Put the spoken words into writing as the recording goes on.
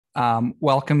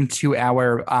Welcome to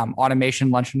our automation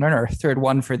lunch and learn, our third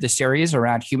one for the series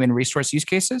around human resource use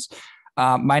cases.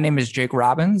 My name is Jake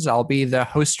Robbins. I'll be the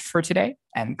host for today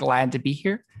and glad to be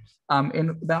here. In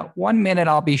about 1 minute,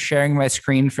 I'll be sharing my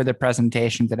screen for the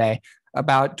presentation today.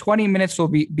 About 20 minutes will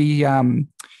be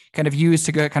kind of used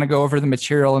to go over the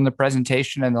material in the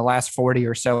presentation, and the last 40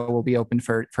 or so will be open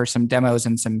for some demos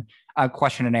and some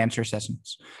question and answer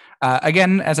sessions.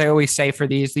 Again, as I always say for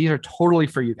these are totally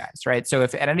for you guys, right? So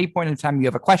if at any point in time you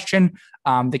have a question,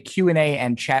 the Q&A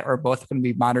and chat are both going to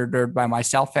be monitored by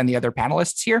myself and the other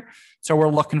panelists here. So we're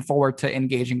looking forward to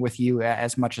engaging with you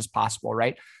as much as possible,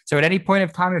 right? So at any point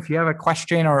of time, if you have a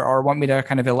question or want me to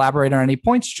kind of elaborate on any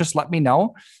points, just let me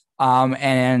know,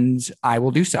 and I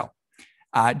will do so.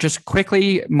 Just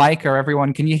quickly, Mike or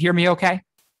everyone, can you hear me okay?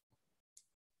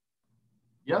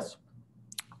 Yes.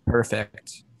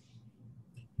 Perfect.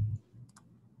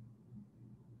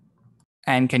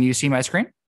 And can you see my screen?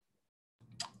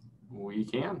 We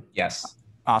can. Yes.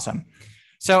 Awesome.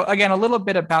 So again, a little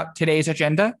bit about today's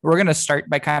agenda. We're going to start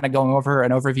by kind of going over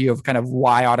an overview of kind of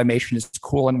why automation is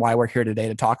cool and why we're here today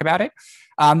to talk about it.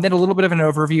 Then a little bit of an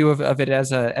overview of it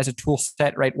as a tool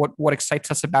set, right? What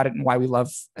excites us about it and why we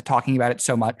love talking about it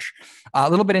so much. A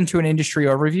little bit into an industry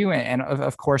overview and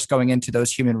of course, going into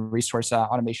those human resource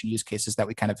automation use cases that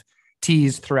we kind of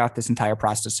teased throughout this entire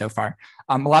process so far.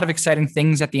 A lot of exciting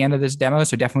things at the end of this demo,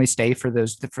 so definitely stay for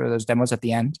those demos at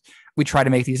the end. We try to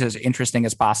make these as interesting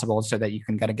as possible so that you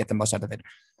can kind of get the most out of it.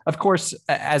 Of course,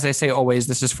 as I say always,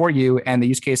 this is for you, and the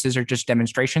use cases are just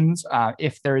demonstrations.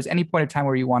 If there is any point of time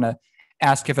where you want to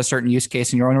ask if a certain use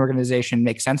case in your own organization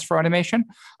makes sense for automation,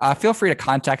 feel free to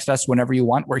contact us whenever you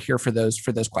want. We're here for those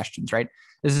questions, right?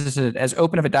 This is as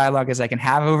open of a dialogue as I can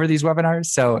have over these webinars.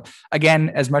 So again,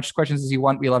 as much questions as you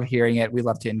want, we love hearing it. We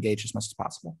love to engage as much as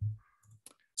possible.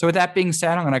 So with that being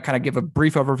said, I'm going to kind of give a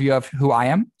brief overview of who I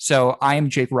am. So I am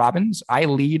Jake Robbins. I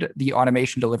lead the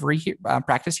automation delivery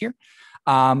practice here.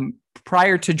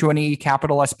 Prior to joining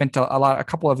eCapital, I spent a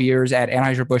couple of years at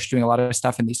Anheuser-Busch doing a lot of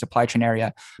stuff in the supply chain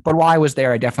area. But while I was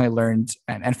there, I definitely learned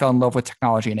and fell in love with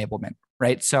technology enablement,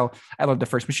 right? So I led the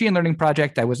first machine learning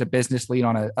project. I was a business lead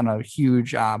on a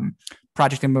huge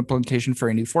project implementation for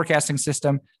a new forecasting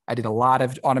system. I did a lot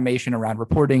of automation around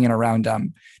reporting and around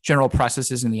general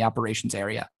processes in the operations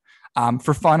area.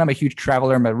 For fun, I'm a huge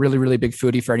traveler. I'm a really, really big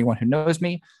foodie for anyone who knows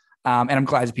me. And I'm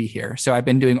glad to be here. So I've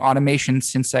been doing automation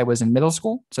since I was in middle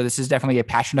school. So this is definitely a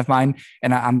passion of mine.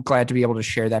 And I'm glad to be able to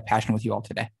share that passion with you all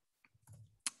today.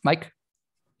 Mike?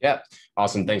 Yeah,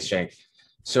 awesome. Thanks, Jake.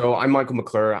 So I'm Michael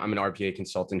McClure. I'm an RPA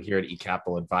consultant here at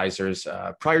eCapital Advisors.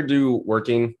 Prior to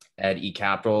working at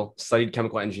eCapital, studied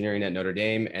chemical engineering at Notre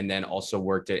Dame, and then also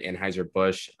worked at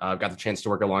Anheuser-Busch. Got the chance to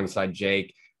work alongside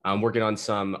Jake, working on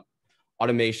some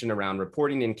automation around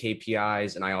reporting and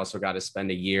KPIs. And I also got to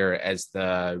spend a year as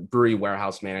the brewery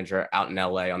warehouse manager out in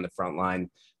LA on the front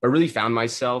line, but really found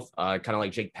myself kind of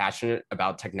like Jake, passionate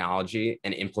about technology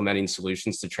and implementing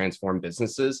solutions to transform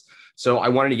businesses. So I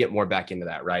wanted to get more back into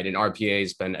that, right? And RPA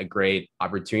has been a great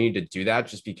opportunity to do that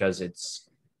just because it's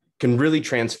can really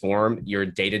transform your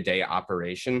day-to-day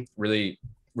operation, really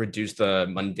reduce the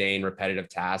mundane, repetitive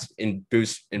tasks and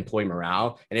boost employee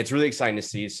morale. And it's really exciting to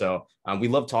see. So we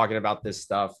love talking about this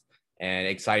stuff and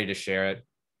excited to share it.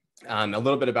 A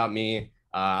little bit about me.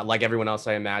 Like everyone else,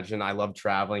 I imagine, I love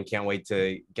traveling. Can't wait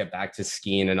to get back to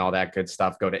skiing and all that good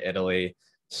stuff, go to Italy.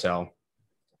 So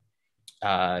we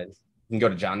can go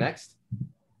to John next.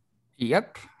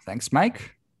 Yep. Thanks,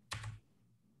 Mike.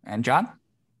 And John?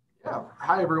 Yeah.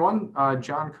 Hi, everyone.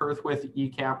 John Kurth with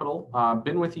eCapital.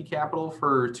 Been with eCapital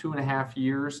for 2.5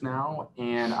 years now,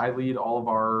 and I lead all of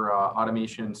our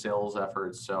automation sales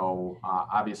efforts. So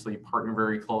obviously partner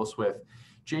very close with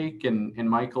Jake and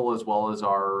Michael, as well as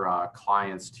our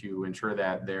clients to ensure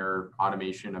that their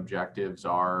automation objectives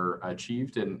are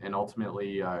achieved and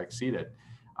ultimately exceeded.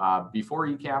 Before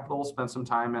eCapital, spent some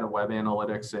time at a web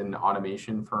analytics and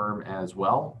automation firm as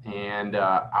well. And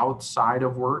outside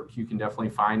of work, you can definitely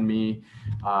find me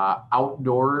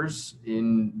outdoors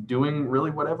in doing really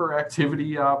whatever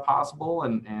activity possible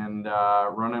and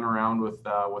running around with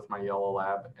my yellow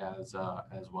lab as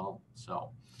well.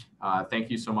 So thank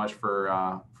you so much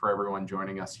for everyone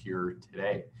joining us here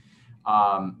today.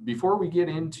 Before we get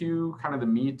into kind of the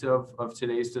meat of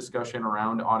today's discussion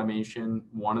around automation,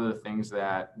 one of the things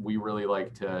that we really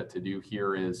like to do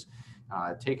here is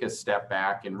take a step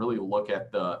back and really look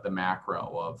at the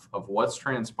macro of what's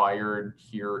transpired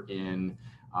here in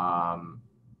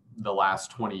the last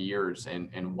 20 years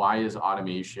and why is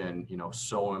automation,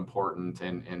 so important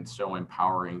and so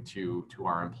empowering to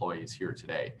our employees here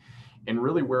today. And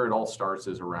really where it all starts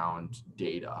is around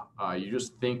data. You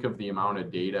just think of the amount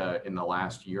of data in the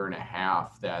last year and a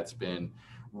half that's been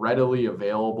readily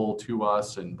available to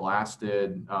us and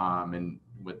blasted, and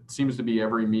what seems to be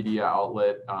every media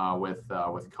outlet with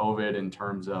COVID in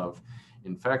terms of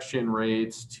infection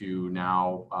rates to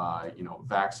now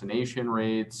vaccination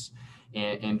rates,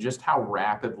 and just how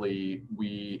rapidly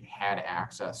we had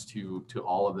access to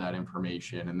all of that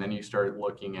information. And then you start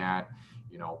looking at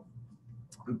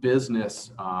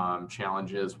business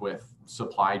challenges with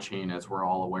supply chain, as we're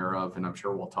all aware of, and I'm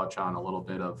sure we'll touch on a little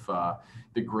bit of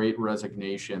the great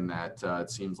resignation that it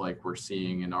seems like we're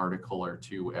seeing an article or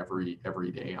two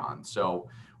every day on. So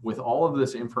with all of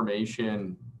this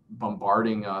information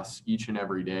bombarding us each and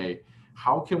every day,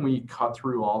 how can we cut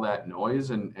through all that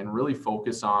noise and really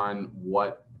focus on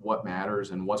what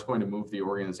matters and what's going to move the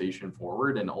organization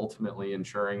forward, and ultimately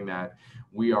ensuring that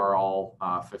we are all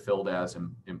fulfilled as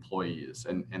employees.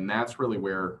 And that's really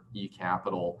where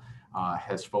eCapital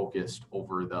has focused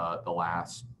over the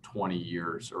last 20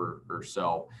 years or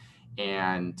so.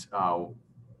 And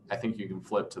I think you can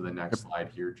flip to the next slide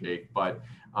here, Jake. But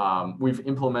we've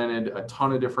implemented a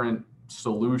ton of different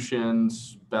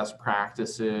solutions, best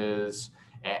practices,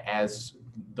 as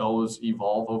those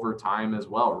evolve over time as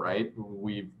well, right?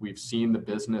 We've seen the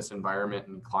business environment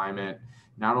and climate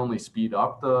not only speed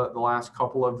up the last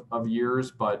couple of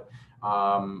years, but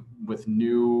with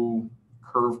new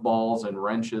curveballs and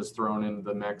wrenches thrown in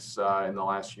the mix in the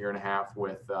last year and a half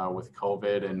with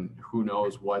COVID, and who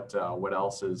knows what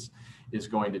else is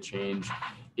going to change.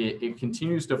 It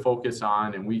continues to focus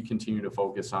on, and we continue to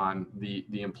focus on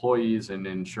the employees and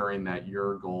ensuring that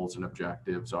your goals and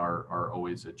objectives are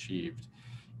always achieved.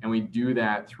 And we do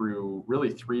that through really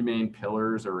three main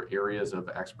pillars or areas of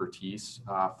expertise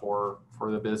for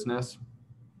the business.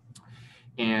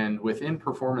 And within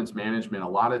performance management, a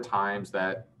lot of times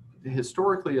that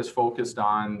historically is focused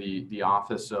on the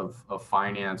office of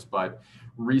finance, but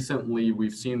recently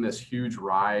we've seen this huge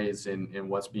rise in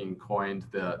what's being coined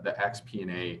the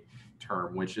XP&A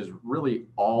term, which is really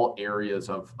all areas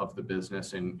of the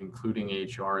business, including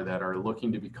HR, that are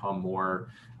looking to become more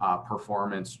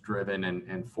performance driven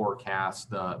and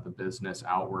forecast the business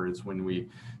outwards. When we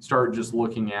start just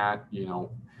looking at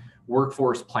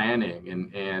workforce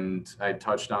planning, and I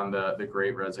touched on the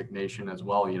great resignation as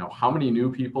well. How many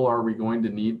new people are we going to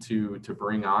need to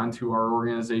bring on to our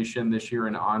organization this year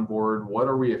and onboard? What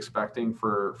are we expecting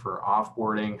for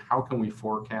offboarding? How can we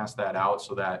forecast that out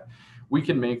so that we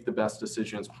can make the best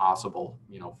decisions possible,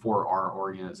 for our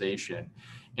organization?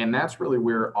 And that's really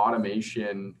where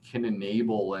automation can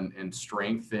enable and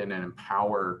strengthen and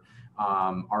empower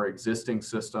our existing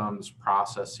systems,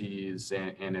 processes,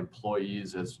 and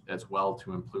employees as well,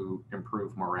 to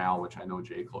improve morale, which I know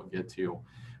Jake will get to.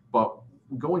 But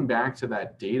going back to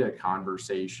that data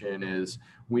conversation, is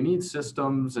we need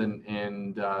systems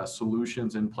and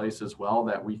solutions in place as well,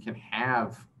 that we can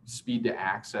have speed to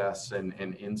access and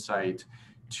insight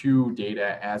to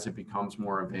data as it becomes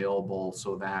more available,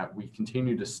 so that we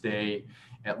continue to stay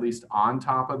at least on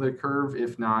top of the curve,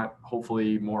 if not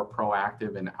hopefully more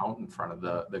proactive and out in front of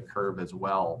the curve as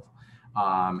well.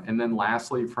 And then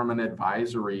lastly, from an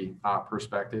advisory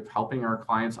perspective, helping our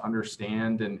clients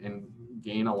understand and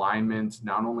gain alignment,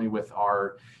 not only with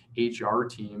our HR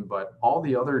team, but all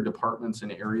the other departments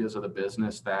and areas of the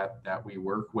business that we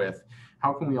work with.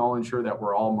 How can we all ensure that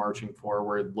we're all marching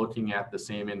forward, looking at the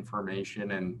same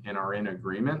information and are in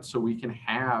agreement, so we can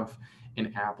have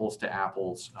an apples to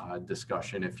apples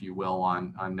discussion, if you will,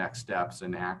 on next steps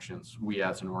and actions we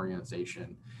as an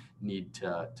organization need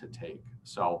to take.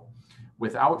 So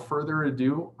without further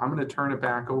ado, I'm going to turn it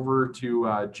back over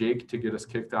to Jake to get us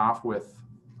kicked off with,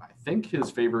 I think, his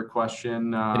favorite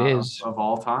question of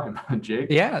all time. Jake?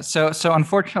 Yeah. So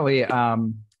unfortunately,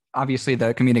 obviously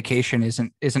the communication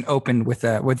isn't open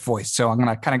with voice. So I'm going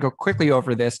to kind of go quickly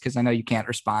over this because I know you can't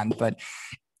respond, but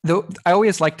I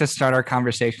always like to start our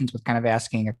conversations with kind of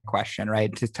asking a question,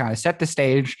 right? To kind of set the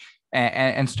stage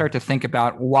and start to think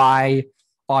about why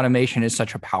automation is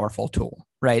such a powerful tool,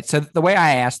 right? So the way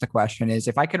I ask the question is,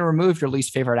 if I could remove your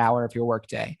least favorite hour of your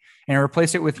workday and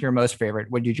replace it with your most favorite,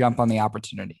 would you jump on the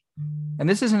opportunity? And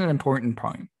this is an important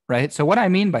point, right? So what I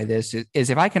mean by this is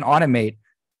if I can automate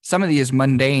some of these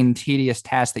mundane, tedious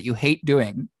tasks that you hate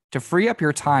doing to free up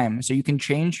your time so you can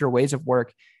change your ways of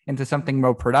work into something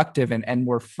more productive and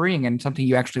more freeing and something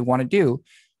you actually want to do,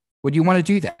 would you want to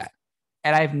do that?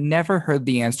 And I've never heard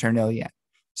the answer no yet.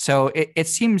 So it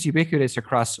seems ubiquitous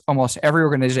across almost every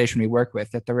organization we work with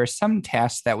that there are some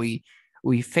tasks that we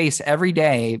face every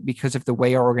day because of the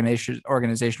way our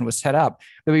organization was set up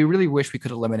that we really wish we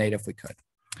could eliminate if we could.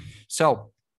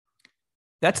 So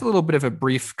that's a little bit of a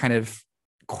brief kind of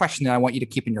question that I want you to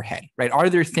keep in your head, right? Are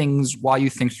there things while you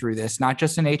think through this, not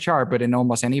just in HR, but in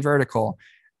almost any vertical,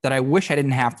 that I wish I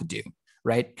didn't have to do,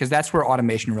 right? Because that's where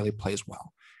automation really plays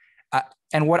well.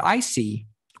 And what I see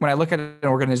when I look at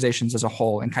organizations as a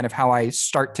whole and kind of how I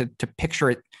start to picture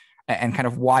it and kind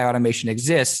of why automation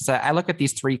exists, I look at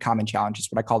these three common challenges,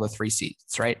 what I call the 3 C's,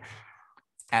 right?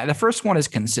 The first one is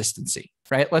consistency,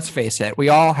 right? Let's face it. We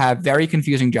all have very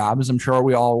confusing jobs. I'm sure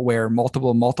we all wear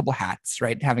multiple hats,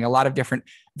 right? Having a lot of different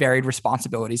varied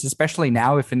responsibilities, especially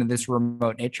now if in this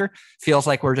remote nature, feels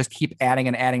like we're just keep adding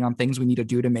and adding on things we need to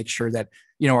do to make sure that,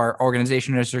 our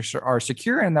organization are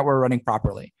secure and that we're running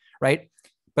properly, right?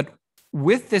 But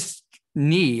with this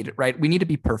need, right, we need to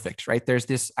be perfect, right? There's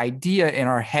this idea in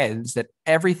our heads that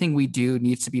everything we do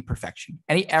needs to be perfection.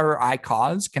 Any error I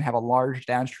cause can have a large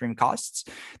downstream costs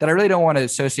that I really don't want to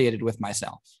associate it with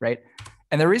myself, right?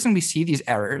 And the reason we see these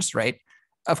errors, right,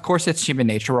 of course, it's human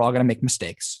nature. We're all going to make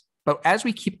mistakes. But as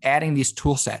we keep adding these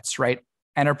tool sets, right,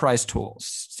 enterprise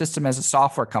tools, system as a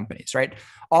software companies, right?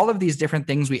 All of these different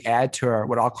things we add to our,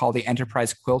 what I'll call the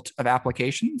enterprise quilt of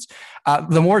applications,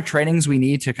 the more trainings we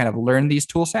need to kind of learn these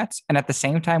tool sets. And at the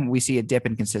same time, we see a dip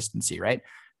in consistency, right?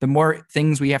 The more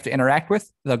things we have to interact with,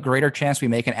 the greater chance we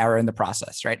make an error in the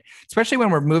process, right? Especially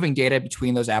when we're moving data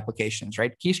between those applications,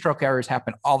 right? Keystroke errors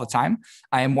happen all the time.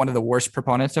 I am one of the worst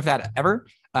proponents of that ever.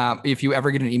 If you ever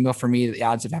get an email from me, the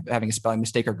odds of having a spelling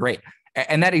mistake are great.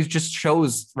 And that just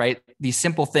shows, right, these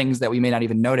simple things that we may not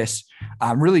even notice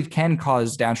really can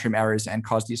cause downstream errors and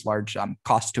cause these large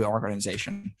costs to our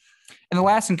organization. And the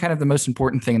last and kind of the most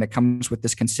important thing that comes with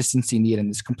this consistency need and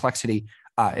this complexity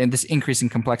and this increasing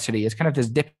complexity is kind of this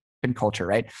dip in culture,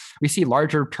 right? We see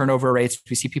larger turnover rates.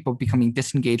 We see people becoming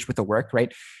disengaged with the work,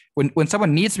 right? When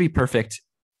someone needs to be perfect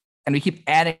and we keep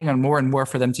adding on more and more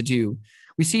for them to do,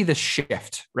 we see this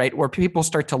shift, right? Where people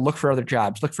start to look for other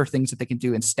jobs, look for things that they can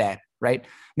do instead, right?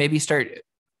 Maybe start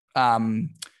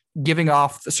giving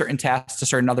off certain tasks to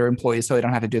certain other employees so they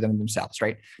don't have to do them themselves,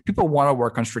 right? People want to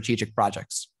work on strategic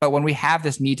projects. But when we have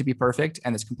this need to be perfect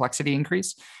and this complexity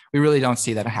increase, we really don't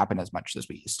see that happen as much as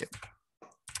we used to.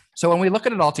 So when we look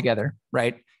at it all together,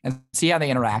 right, and see how they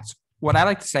interact, what I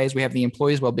like to say is we have the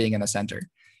employees' well-being in the center.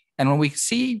 And when we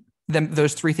see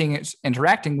those three things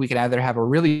interacting, we can either have a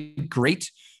really great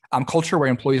culture where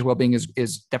employees' well-being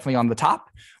is definitely on the top,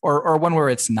 or one where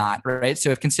it's not, right? So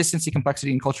if consistency,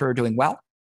 complexity, and culture are doing well,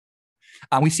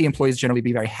 we see employees generally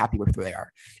be very happy with where they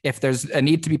are. If there's a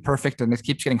need to be perfect and it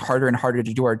keeps getting harder and harder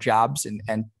to do our jobs,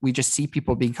 and we just see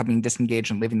people becoming disengaged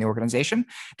and leaving the organization,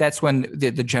 that's when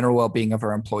the general well-being of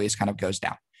our employees kind of goes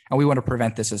down. And we want to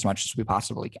prevent this as much as we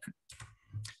possibly can.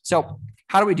 So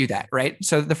how do we do that, right?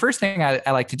 So the first thing I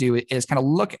like to do is kind of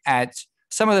look at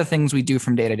some of the things we do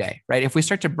from day to day, right? If we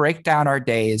start to break down our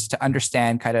days to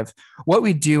understand kind of what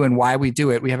we do and why we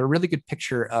do it, we have a really good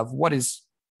picture of what is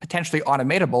potentially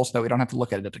automatable so that we don't have to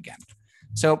look at it again.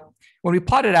 So when we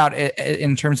plot it out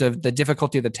in terms of the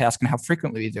difficulty of the task and how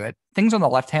frequently we do it, things on the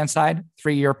left-hand side,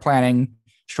 3-year planning,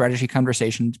 strategy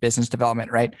conversations, business development,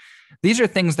 right? These are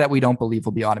things that we don't believe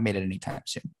will be automated anytime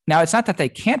soon. Now, it's not that they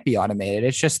can't be automated.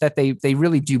 It's just that they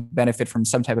really do benefit from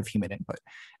some type of human input.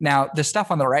 Now, the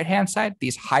stuff on the right-hand side,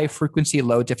 these high frequency,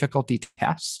 low difficulty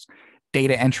tasks,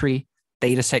 data entry,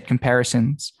 data set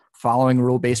comparisons, following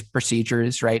rule-based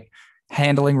procedures, right?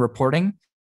 Handling reporting.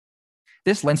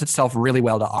 This lends itself really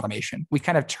well to automation. We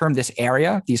kind of term this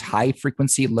area, these high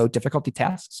frequency, low difficulty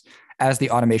tasks, as the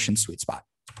automation sweet spot.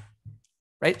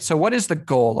 Right? So what is the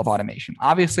goal of automation?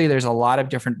 Obviously, there's a lot of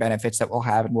different benefits that we'll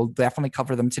have, and we'll definitely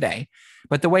cover them today.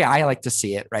 But the way I like to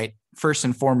see it, right, first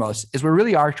and foremost, is we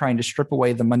really are trying to strip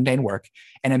away the mundane work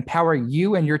and empower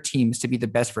you and your teams to be the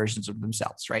best versions of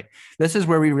themselves, right? This is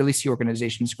where we really see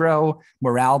organizations grow,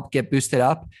 morale get boosted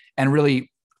up, and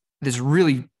really this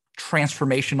really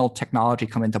transformational technology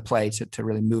come into play to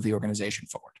really move the organization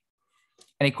forward.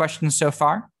 Any questions so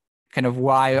far? Kind of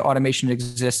why automation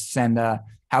exists and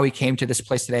how we came to this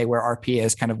place today where RPA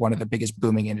is kind of one of the biggest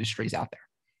booming industries out there.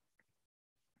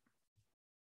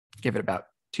 Give it about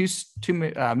two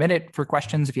minute for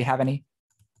questions if you have any.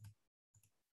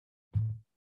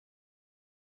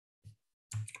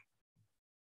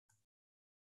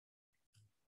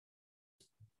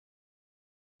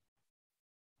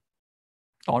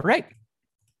 All right.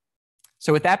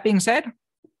 So with that being said,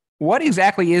 what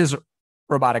exactly is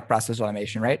robotic process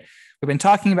automation, right? We've been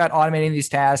talking about automating these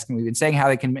tasks, and we've been saying how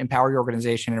they can empower your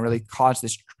organization and really cause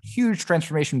this huge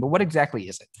transformation, but what exactly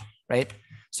is it, right?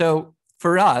 So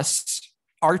for us,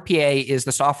 RPA is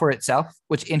the software itself,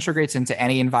 which integrates into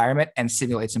any environment and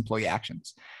simulates employee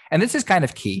actions. And this is kind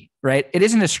of key, right? It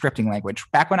isn't a scripting language.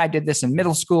 Back when I did this in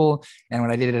middle school and when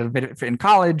I did it a bit in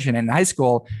college and in high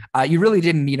school, you really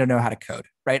didn't need to know how to code,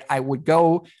 right? I would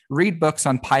go read books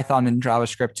on Python and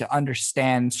JavaScript to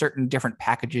understand certain different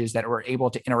packages that were able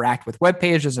to interact with web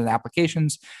pages and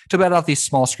applications to build out these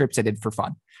small scripts I did for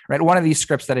fun, right? One of these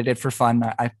scripts that I did for fun,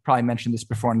 I probably mentioned this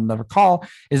before in another call,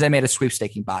 is I made a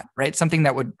sweepstaking bot, right? Something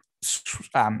that would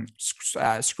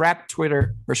scrape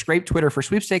Twitter for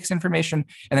sweepstakes information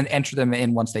and then enter them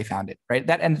in once they found it, right?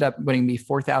 That ended up winning me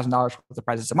 $4,000 worth of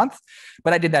prizes a month.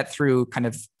 But I did that through kind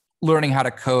of learning how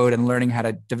to code and learning how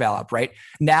to develop, right?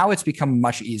 Now it's become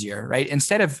much easier, right?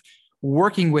 Instead of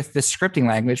working with this scripting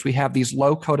language, we have these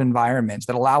low code environments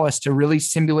that allow us to really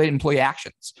simulate employee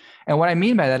actions. And what I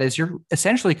mean by that is you're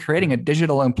essentially creating a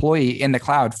digital employee in the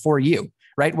cloud for you,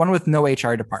 right? One with no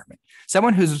HR department,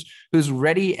 someone who's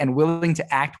ready and willing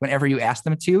to act whenever you ask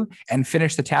them to and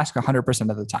finish the task 100%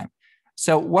 of the time.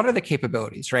 So what are the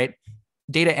capabilities, right?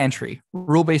 Data entry,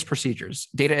 rule-based procedures,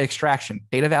 data extraction,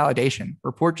 data validation,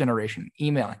 report generation,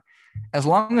 emailing. As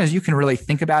long as you can really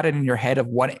think about it in your head of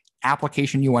what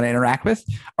application you want to interact with,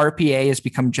 RPA has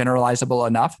become generalizable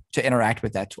enough to interact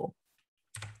with that tool.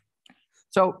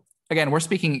 So again, we're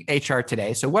speaking HR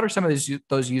today. So what are some of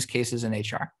those use cases in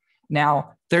HR?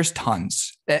 Now, there's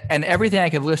tons. And everything I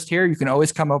could list here, you can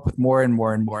always come up with more and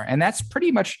more and more. And that's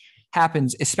pretty much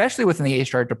happens, especially within the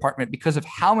HR department, because of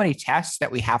how many tasks that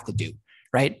we have to do,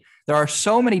 right? There are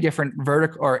so many different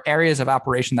vertical or areas of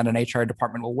operation that an HR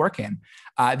department will work in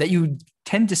that you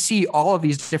tend to see all of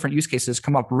these different use cases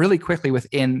come up really quickly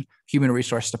within human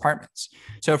resource departments.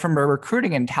 So from a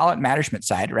recruiting and talent management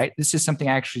side, right, this is something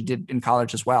I actually did in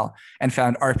college as well and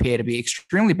found RPA to be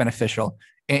extremely beneficial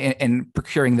in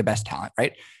procuring the best talent,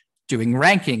 right? Doing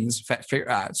rankings,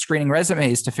 screening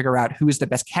resumes to figure out who is the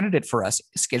best candidate for us,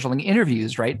 scheduling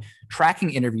interviews, right? Tracking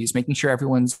interviews, making sure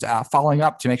everyone's following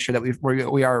up to make sure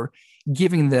that we are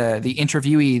giving the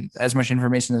interviewee as much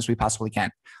information as we possibly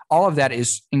can. All of that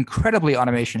is incredibly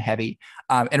automation heavy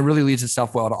and really leads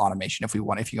itself well to automation if you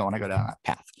want to go down that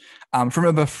path. From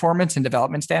a performance and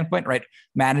development standpoint, right?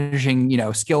 Managing,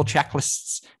 skill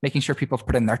checklists, making sure people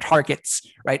put in their targets,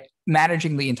 right?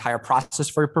 Managing the entire process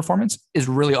for performance is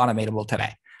really automatable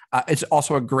today. It's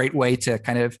also a great way to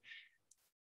kind of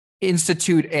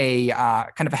institute a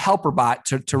kind of a helper bot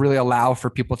to really allow for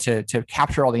people to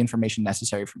capture all the information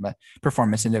necessary from a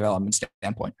performance and development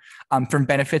standpoint. From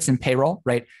benefits and payroll,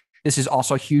 right? This is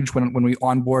also huge when we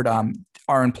onboard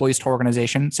our employees to our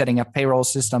organization, setting up payroll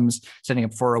systems, setting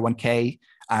up 401k,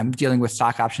 dealing with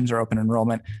stock options or open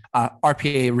enrollment.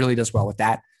 RPA really does well with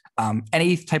that.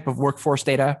 Any type of workforce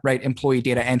data, right? Employee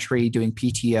data entry, doing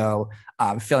PTO,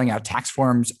 filling out tax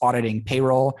forms, auditing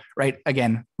payroll, right?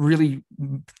 Again, really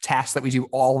tasks that we do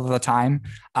all of the time.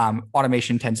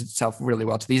 Automation tends itself really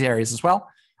well to these areas as well.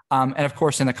 And of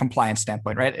course, in a compliance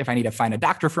standpoint, right? If I need to find a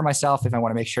doctor for myself, if I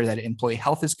want to make sure that employee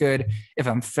health is good, if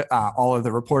I'm all of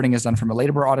the reporting is done from a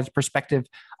labor audit perspective,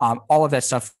 all of that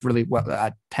stuff really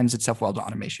tends itself well to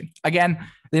automation. Again,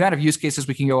 the amount of use cases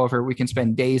we can go over, we can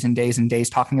spend days and days and days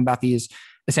talking about these.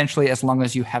 Essentially, as long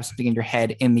as you have something in your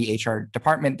head in the HR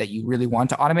department that you really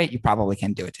want to automate, you probably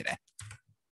can do it today.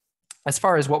 As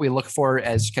far as what we look for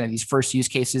as kind of these first use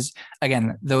cases,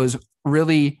 again, those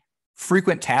really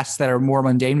frequent tasks that are more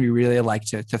mundane, we really like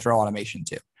to throw automation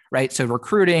to, right? So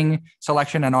recruiting,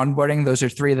 selection, and onboarding, those are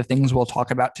three of the things we'll talk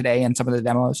about today in some of the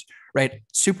demos, right?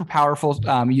 Super powerful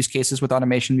use cases with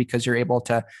automation because you're able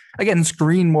to, again,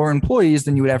 screen more employees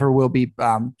than you would ever will be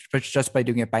just by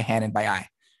doing it by hand and by eye,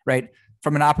 right?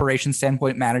 From an operations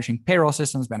standpoint, managing payroll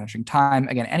systems, managing time,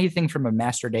 again, anything from a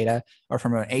master data or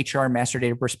from an HR master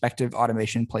data perspective,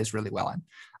 automation plays really well in.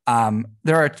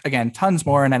 There are, again, tons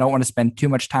more, and I don't want to spend too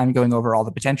much time going over all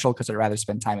the potential because I'd rather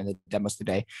spend time in the demos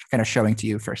today kind of showing to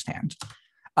you firsthand.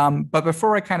 But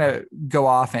before I kind of go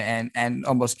off and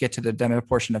almost get to the demo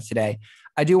portion of today,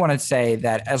 I do want to say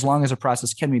that as long as a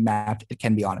process can be mapped, it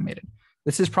can be automated.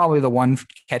 This is probably the one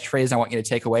catchphrase I want you to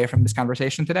take away from this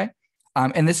conversation today.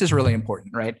 And this is really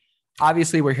important, right?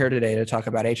 Obviously, we're here today to talk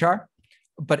about HR,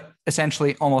 but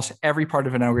essentially almost every part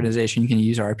of an organization can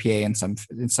use RPA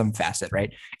in some facet,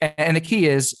 right? And the key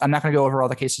is, I'm not going to go over all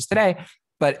the cases today,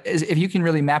 but if you can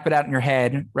really map it out in your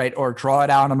head, right, or draw it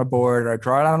out on a board or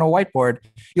draw it out on a whiteboard,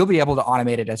 you'll be able to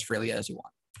automate it as freely as you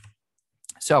want.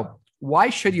 So why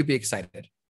should you be excited,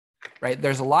 right?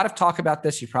 There's a lot of talk about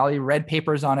this. You've probably read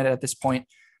papers on it at this point.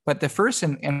 But the first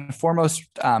and foremost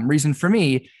reason for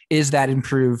me is that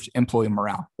improved employee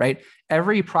morale, right?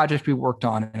 Every project we worked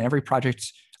on and every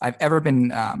project I've ever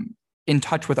been in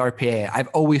touch with RPA, I've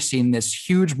always seen this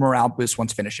huge morale boost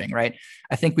once finishing, right?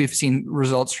 I think we've seen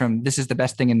results from this is the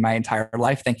best thing in my entire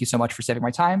life. Thank you so much for saving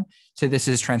my time. So this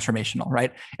is transformational,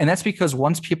 right? And that's because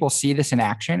once people see this in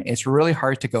action, it's really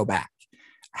hard to go back.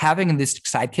 Having this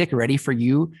sidekick ready for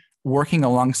you, working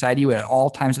alongside you at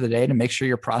all times of the day to make sure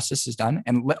your process is done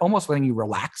and almost letting you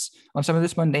relax on some of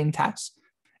this mundane tasks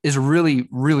is really,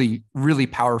 really, really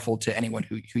powerful to anyone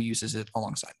who uses it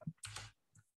alongside them.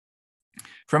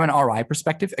 From an ROI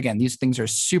perspective, again, these things are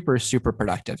super, super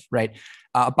productive, right?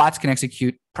 Bots can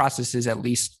execute processes at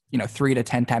least 3 to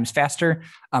 10 times faster.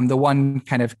 The one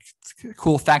kind of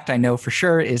cool fact I know for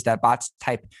sure is that bots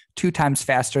type 2 times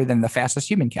faster than the fastest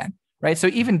human can, right? So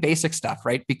even basic stuff,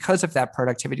 right? Because of that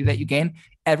productivity that you gain,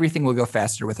 everything will go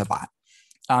faster with a bot.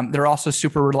 They're also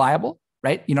super reliable,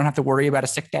 right? You don't have to worry about a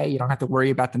sick day. You don't have to worry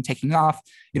about them taking off.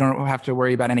 You don't have to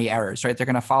worry about any errors, right? They're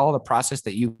going to follow the process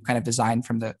that you kind of designed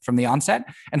from the onset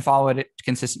and follow it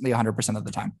consistently 100% of the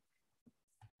time,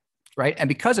 right? And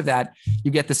because of that,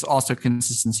 you get this also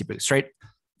consistency boost, right?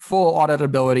 Full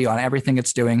auditability on everything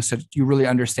it's doing, so you really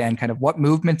understand kind of what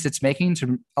movements it's making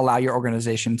to allow your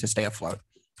organization to stay afloat.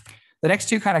 The next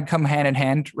two kind of come hand in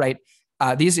hand, right?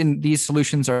 These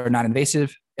solutions are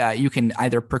non-invasive. You can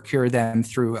either procure them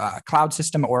through a cloud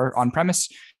system or on-premise.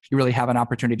 You really have an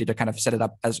opportunity to kind of set it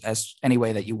up as any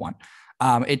way that you want.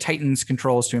 It tightens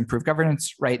controls to improve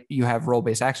governance, right? You have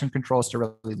role-based action controls to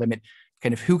really limit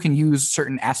kind of who can use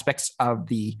certain aspects of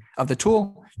the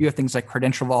tool. You have things like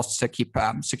credential vaults to keep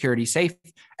security safe.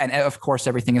 And of course,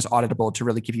 everything is auditable to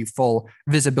really give you full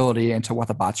visibility into what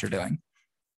the bots are doing.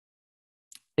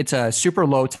 It's a super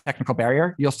low technical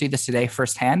barrier. You'll see this today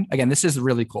firsthand. Again, this is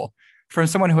really cool. From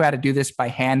someone who had to do this by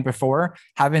hand before,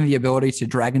 having the ability to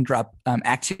drag and drop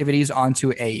activities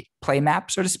onto a play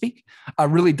map, so to speak,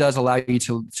 really does allow you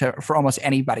to for almost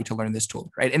anybody to learn this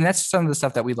tool, right? And that's some of the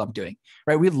stuff that we love doing,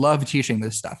 right? We love teaching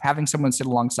this stuff, having someone sit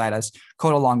alongside us,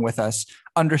 code along with us,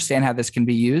 understand how this can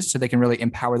be used so they can really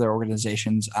empower their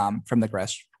organizations from the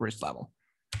grassroots level.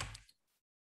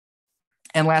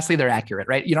 And lastly, they're accurate,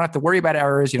 right? You don't have to worry about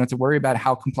errors. You don't have to worry about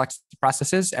how complex the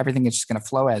process is. Everything is just going to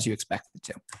flow as you expect it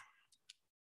to.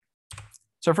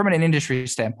 So from an industry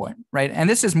standpoint, right? And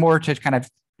this is more to kind of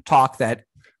talk that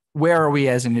where are we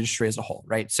as an industry as a whole,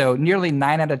 right? So nearly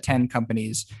 9 out of 10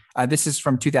 companies, this is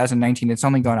from 2019, it's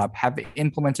only gone up, have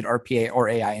implemented RPA or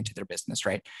AI into their business,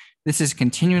 right? This is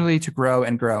continually to grow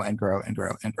and grow and grow and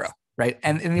grow and grow, right?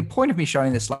 And the point of me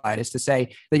showing this slide is to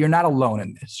say that you're not alone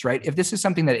in this, right? If this is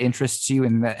something that interests you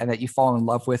and that you fall in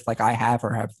love with, like I have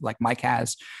or have like Mike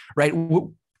has, right?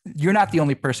 You're not the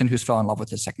only person who's fell in love with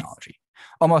this technology.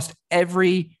 Almost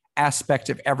every aspect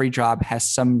of every job has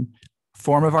some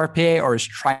form of RPA or is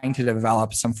trying to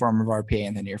develop some form of RPA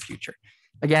in the near future.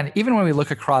 Again, even when we look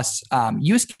across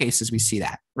use cases, we see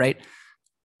that, right?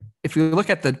 If we look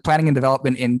at the planning and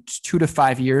development in 2 to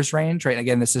 5 years range, right?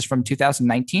 Again, this is from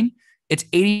 2019. It's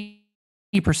 80%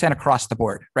 across the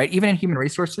board, right? Even in human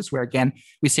resources, where again,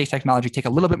 we see technology take a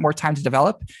little bit more time to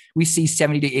develop, we see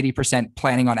 70 to 80%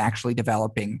 planning on actually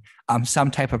developing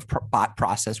some type of bot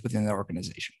process within the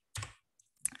organization.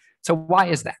 So why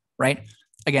is that, right?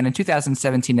 Again, in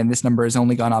 2017, and this number has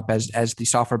only gone up as the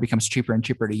software becomes cheaper and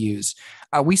cheaper to use,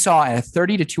 we saw a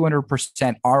 30 to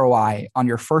 200% ROI on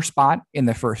your first bot in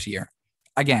the first year.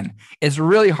 Again, it's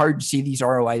really hard to see these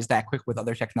ROIs that quick with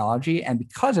other technology. And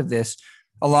because of this,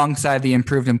 alongside the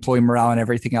improved employee morale and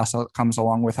everything else that comes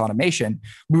along with automation,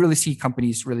 we really see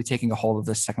companies really taking a hold of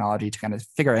this technology to kind of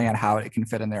figuring out how it can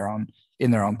fit in their own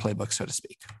playbook, so to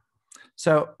speak.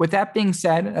 So with that being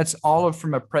said, that's all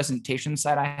from a presentation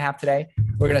side I have today.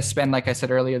 We're going to spend, like I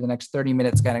said earlier, the next 30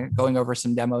 minutes kind of going over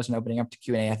some demos and opening up to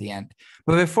Q&A at the end.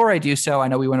 But before I do so, I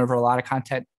know we went over a lot of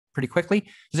content pretty quickly.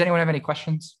 Does anyone have any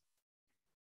questions?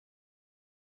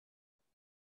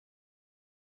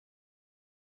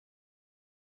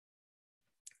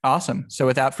 Awesome. So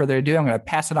without further ado, I'm going to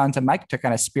pass it on to Mike to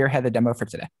kind of spearhead the demo for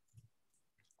today.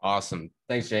 Awesome.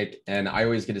 Thanks, Jake. And I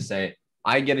always get to say,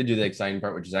 I get to do the exciting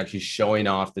part, which is actually showing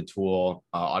off the tool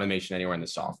automation anywhere in the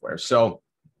software. So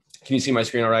can you see my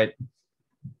screen all right?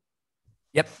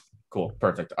 Yep. Cool.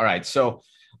 Perfect. All right. So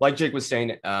like Jake was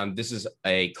saying, this is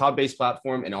a cloud-based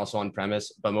platform and also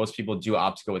on-premise, but most people do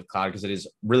opt to go with cloud because it is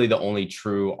really the only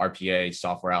true RPA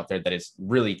software out there that is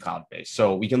really cloud-based.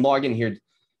 So we can log in here,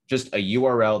 just a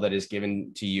URL that is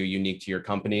given to you, unique to your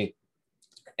company.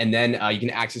 And then you can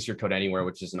access your code anywhere,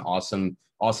 which is an awesome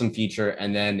feature.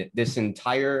 And then this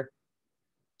entire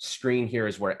screen here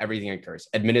is where everything occurs: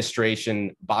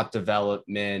 administration, bot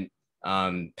development,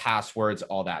 passwords,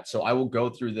 all that. So I will go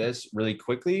through this really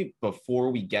quickly before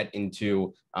we get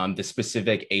into the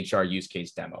specific HR use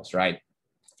case demos, right?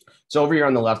 So over here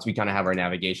on the left, we kind of have our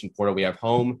navigation portal. We have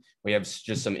home. We have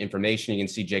just some information. You can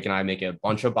see Jake and I make a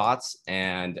bunch of bots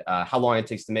and how long it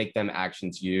takes to make them,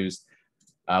 actions used.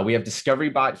 We have Discovery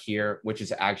Bot here, which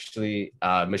is actually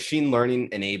machine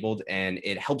learning enabled, and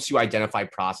it helps you identify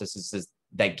processes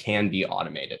that can be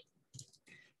automated.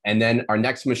 And then our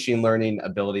next machine learning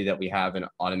ability that we have in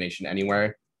Automation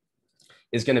Anywhere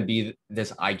is going to be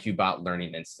this IQ bot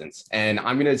learning instance. And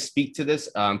I'm going to speak to this.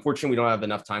 Unfortunately, we don't have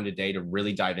enough time today to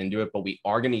really dive into it, but we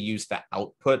are going to use the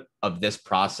output of this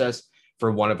process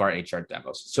for one of our HR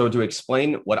demos. So to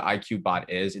explain what IQ bot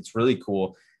is, it's really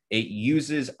cool. It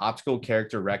uses optical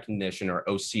character recognition, or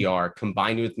OCR,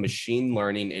 combined with machine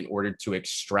learning in order to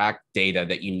extract data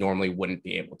that you normally wouldn't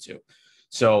be able to.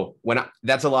 So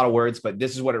that's a lot of words, but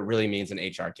this is what it really means in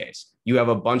HR case. You have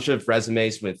a bunch of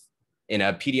resumes in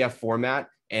a PDF format,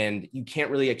 and you can't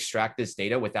really extract this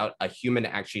data without a human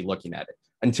actually looking at it.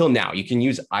 Until now, you can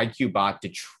use IQ bot to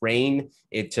train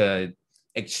it to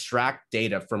extract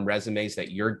data from resumes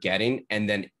that you're getting and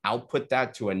then output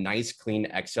that to a nice clean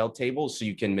Excel table so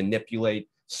you can manipulate,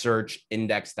 search,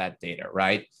 index that data,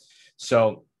 right?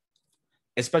 So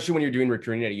especially when you're doing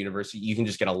recruiting at a university, you can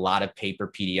just get a lot of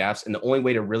paper PDFs. And the only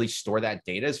way to really store that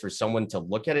data is for someone to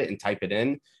look at it and type it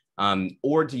in,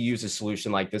 or to use a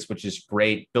solution like this, which is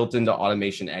great, built into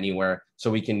Automation Anywhere. So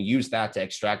we can use that to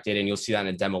extract data. And you'll see that in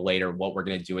a demo later, what we're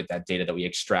going to do with that data that we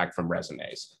extract from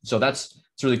resumes. So it's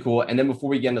really cool. And then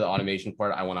before we get into the automation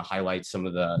part, I want to highlight some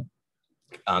of the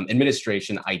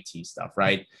administration IT stuff,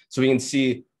 right? So we can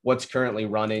see what's currently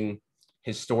running,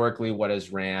 historically, what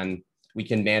has ran. We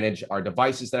can manage our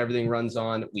devices that everything runs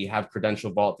on. We have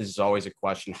Credential Vault. This is always a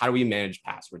question. How do we manage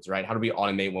passwords, right? How do we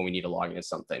automate when we need to log into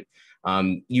something?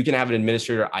 You can have an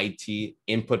administrator IT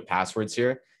input passwords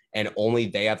here, and only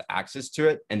they have access to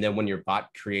it. And then when your bot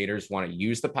creators want to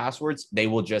use the passwords, they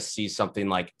will just see something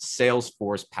like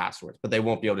Salesforce passwords, but they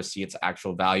won't be able to see its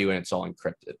actual value, and it's all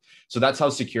encrypted. So that's how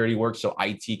security works. So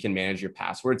IT can manage your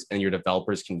passwords and your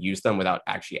developers can use them without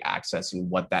actually accessing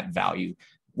what that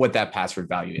password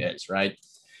value is, right?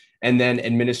 And then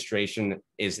administration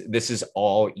this is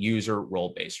all user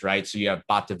role based, right? So you have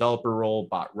bot developer role,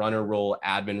 bot runner role,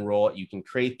 admin role. You can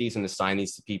create these and assign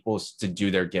these to people to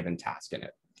do their given task in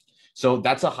it. So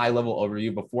that's a high level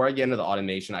overview. Before I get into the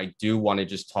automation, I do want to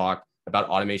just talk about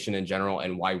automation in general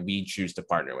and why we choose to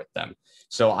partner with them.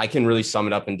 So I can really sum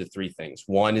it up into three things.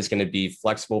 One is going to be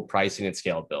flexible pricing and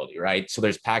scalability, right? So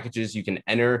there's packages you can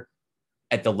enter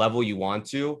at the level you want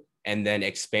to, and then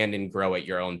expand and grow at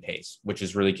your own pace, which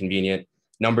is really convenient.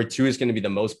 Number two is going to be the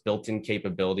most built-in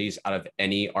capabilities out of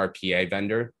any RPA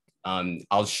vendor.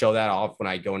 I'll show that off when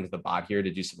I go into the bot here to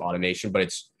do some automation, but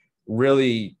it's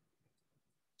really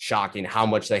shocking how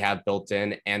much they have built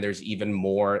in. And there's even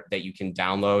more that you can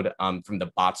download from the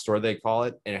bot store, they call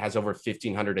it. And it has over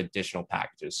 1,500 additional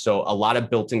packages. So a lot of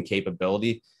built-in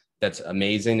capability that's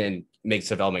amazing and makes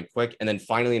development quick. And then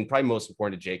finally, and probably most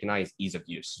important to Jake and I, is ease of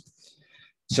use.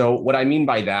 So what I mean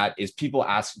by that is people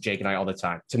ask Jake and I all the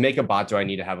time, to make a bot, do I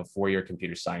need to have a 4-year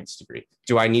computer science degree?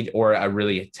 Do I need, or a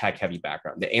really tech heavy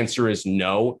background? The answer is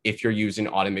no, if you're using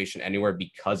Automation Anywhere,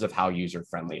 because of how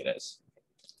user-friendly it is.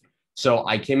 So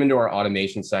I came into our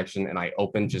automation section and I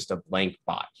opened just a blank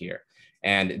bot here.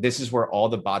 And this is where all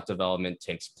the bot development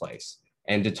takes place.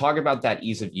 And to talk about that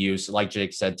ease of use, like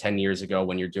Jake said, 10 years ago,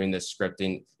 when you're doing this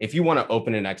scripting, if you want to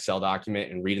open an Excel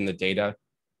document and read in the data,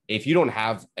 if you don't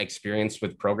have experience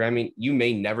with programming, you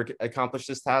may never accomplish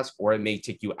this task, or it may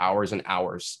take you hours and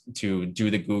hours to do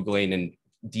the Googling and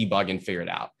debug and figure it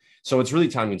out. So it's really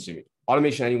time consuming.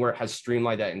 Automation Anywhere has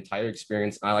streamlined that entire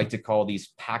experience. I like to call these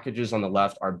packages on the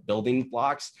left our building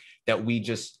blocks that we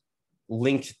just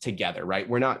linked together, right?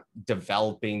 We're not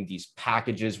developing these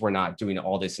packages. We're not doing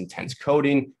all this intense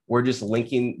coding. We're just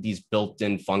linking these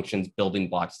built-in functions, building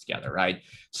blocks together, right?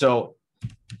 So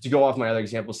to go off my other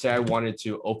example, say I wanted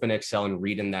to open Excel and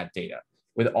read in that data.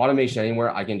 With Automation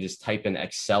Anywhere, I can just type in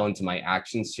Excel into my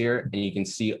actions here, and you can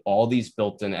see all these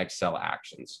built-in Excel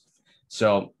actions.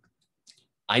 So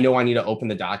I know I need to open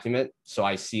the document. So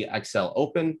I see Excel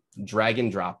open, drag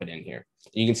and drop it in here.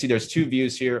 And you can see there's two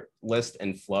views here, list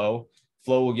and flow.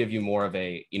 Flow will give you more of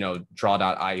a,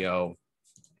 draw.io,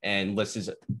 and list is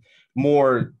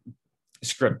more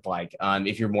script-like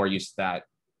if you're more used to that.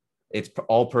 It's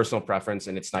all personal preference,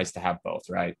 and it's nice to have both,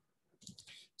 right?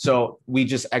 So we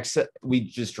just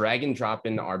drag and drop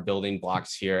in our building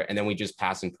blocks here, and then we just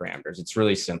pass in parameters. It's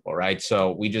really simple, right?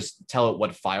 So we just tell it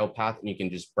what file path, and you can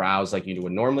just browse like you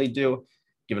would normally do,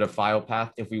 give it a file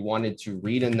path. If we wanted to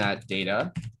read in that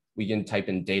data, we can type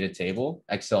in data table,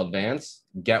 Excel Advanced,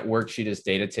 get worksheet as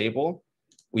data table.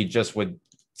 We just would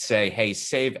say, hey,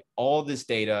 save all this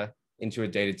data into a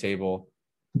data table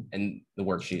and the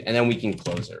worksheet, and then we can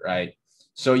close it, right?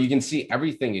 So you can see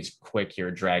everything is quick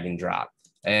here, drag and drop.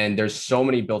 And there's so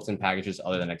many built-in packages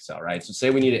other than Excel, right? So say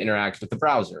we need to interact with the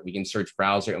browser. We can search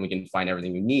browser and we can find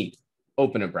everything we need.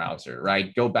 Open a browser,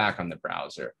 right? Go back on the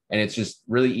browser. And it's just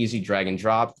really easy drag and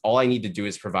drop. All I need to do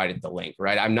is provide it the link,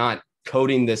 right? I'm not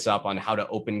coding this up on how to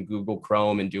open Google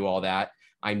Chrome and do all that.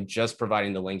 I'm just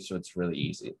providing the link, so it's really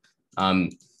easy.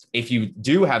 If you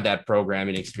do have that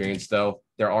programming experience, though,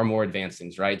 there are more advanced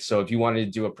things, right? So if you wanted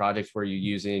to do a project where you're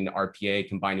using RPA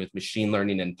combined with machine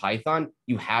learning and Python,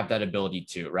 you have that ability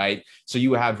too, right? So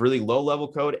you have really low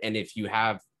level code. And if you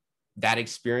have that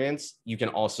experience, you can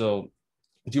also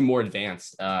do more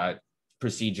advanced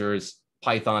procedures,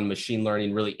 Python, machine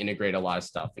learning, really integrate a lot of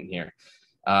stuff in here.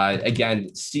 Again,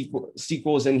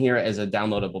 SQL is in here as a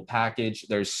downloadable package.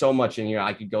 There's so much in here.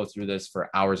 I could go through this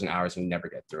for hours and hours and never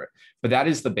get through it. But that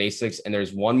is the basics. And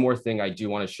there's one more thing I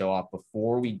do want to show off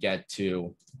before we get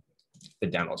to the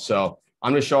demo. So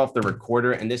I'm going to show off the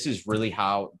recorder. And this is really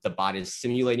how the bot is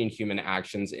simulating human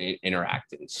actions and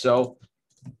interacting. So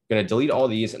I'm going to delete all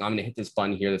these and I'm going to hit this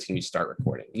button here that's going to be start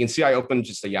recording. You can see I opened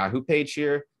just a Yahoo page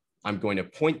here. I'm going to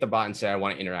point the bot and say I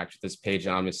want to interact with this page.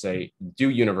 And I'm going to say do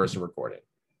universal recording.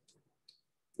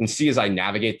 And see as I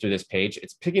navigate through this page,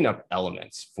 it's picking up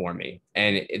elements for me.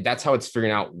 And that's how it's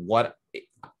figuring out what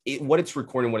it's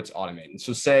recording, what it's automating.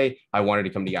 So say I wanted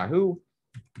to come to Yahoo,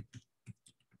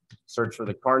 search for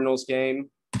the Cardinals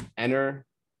game, enter,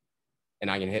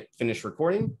 and I can hit finish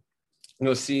recording. And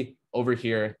you'll see over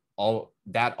here, all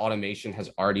that automation has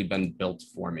already been built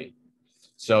for me.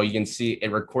 So you can see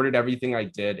it recorded everything I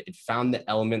did. It found the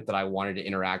element that I wanted to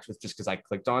interact with just because I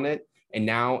clicked on it. And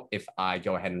now if I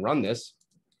go ahead and run this,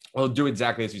 it'll do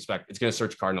exactly as you expect. It's going to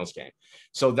search Cardinals game.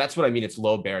 So that's what I mean. It's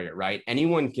low barrier, right?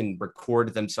 Anyone can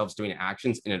record themselves doing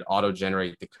actions and it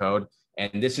auto-generate the code.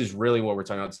 And this is really what we're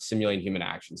talking about, simulating human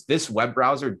actions. This web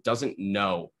browser doesn't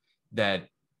know that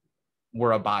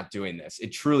we're a bot doing this. It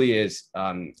truly is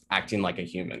acting like a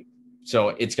human. So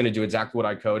it's going to do exactly what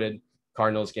I coded.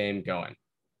 Cardinals game going.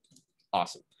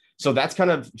 Awesome. So that's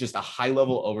kind of just a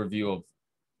high-level overview of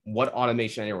what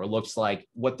Automation Anywhere looks like,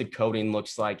 what the coding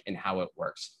looks like, and how it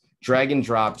works. Drag and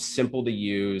drop, simple to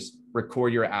use,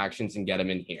 record your actions and get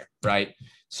them in here, right?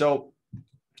 So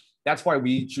that's why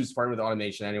we choose to partner with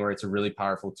Automation Anywhere. It's a really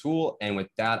powerful tool. And with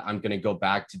that, I'm going to go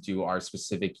back to do our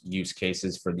specific use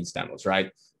cases for these demos,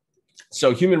 right?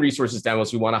 So human resources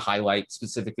demos, we want to highlight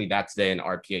specifically that today in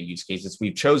RPA use cases.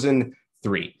 We've chosen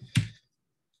 3.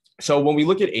 So when we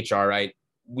look at HR, right,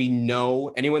 we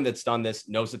know anyone that's done this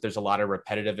knows that there's a lot of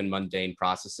repetitive and mundane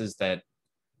processes that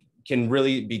can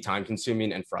really be time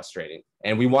consuming and frustrating.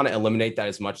 And we want to eliminate that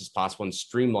as much as possible and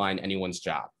streamline anyone's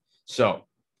job. So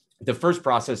the first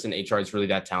process in HR is really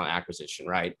that talent acquisition,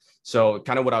 right? So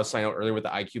kind of what I was saying earlier with the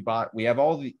IQ bot, we have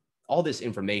all this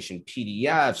information,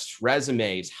 PDFs,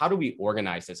 resumes. How do we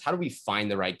organize this? How do we find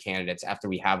the right candidates after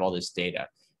we have all this data?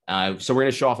 So we're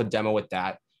going to show off a demo with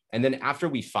that. And then after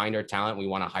we find our talent, we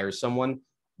want to hire someone.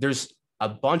 There's a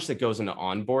bunch that goes into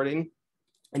onboarding.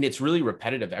 And it's really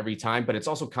repetitive every time, but it's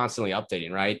also constantly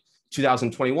updating, right?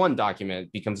 2021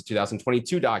 document becomes a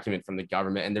 2022 document from the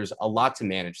government, and there's a lot to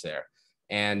manage there.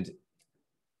 And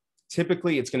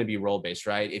typically it's going to be role-based,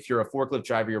 right? If you're a forklift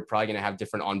driver, you're probably going to have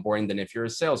different onboarding than if you're a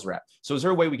sales rep. So is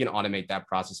there a way we can automate that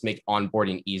process, make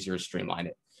onboarding easier, streamline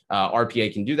it?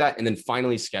 RPA can do that. And then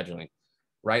finally, scheduling,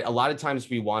 right? A lot of times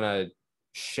we want to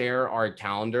share our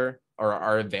calendar or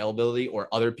our availability or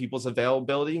other people's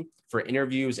availability for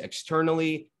interviews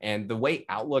externally. And the way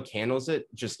Outlook handles it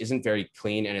just isn't very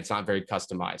clean and it's not very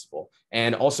customizable.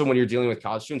 And also when you're dealing with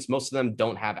college students, most of them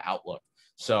don't have Outlook.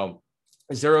 So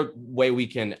is there a way we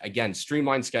can, again,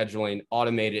 streamline scheduling,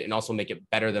 automate it, and also make it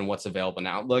better than what's available in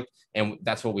Outlook? And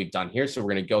that's what we've done here. So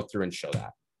we're going to go through and show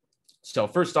that. So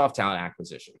first off, talent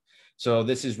acquisition. So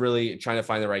this is really trying to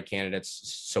find the right candidates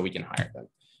so we can hire them.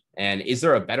 And is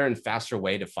there a better and faster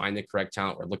way to find the correct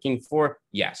talent we're looking for?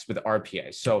 Yes, with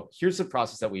RPA. So here's the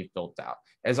process that we've built out.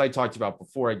 As I talked about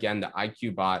before, again, the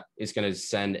IQ bot is going to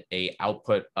send a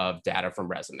output of data from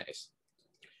resumes.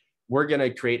 We're going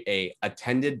to create a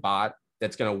attended bot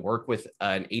that's going to work with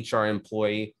an HR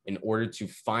employee in order to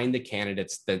find the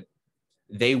candidates that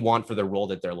they want for the role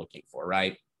that they're looking for,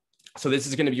 right? So this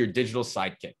is going to be your digital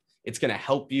sidekick. It's going to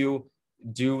help you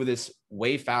do this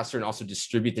way faster and also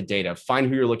distribute the data, find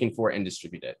who you're looking for and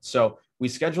distribute it. So we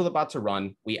schedule the bot to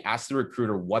run. We ask the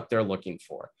recruiter what they're looking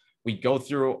for. We go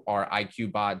through our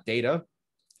IQ bot data.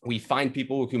 We find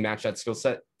people who match that skill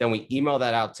set. Then we email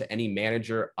that out to any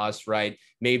manager, us, right?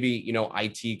 Maybe,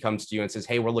 IT comes to you and says,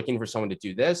 hey, we're looking for someone to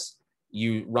do this.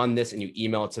 you run this and you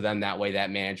email it to them. That way that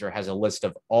manager has a list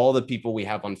of all the people we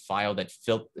have on file that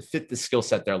fit the skill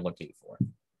set they're looking for.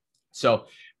 So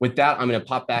with that, I'm going to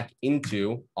pop back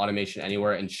into Automation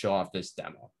Anywhere and show off this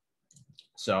demo.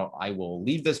 So I will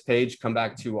leave this page, come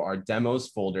back to our demos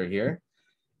folder here,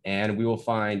 and we will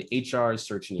find HR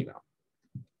search and email.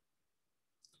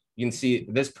 You can see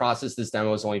this process, this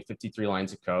demo is only 53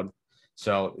 lines of code.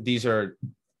 So these are,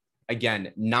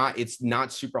 again, it's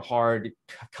not super hard,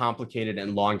 complicated,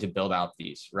 and long to build out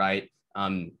these, right?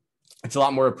 It's a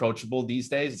lot more approachable these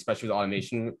days, especially with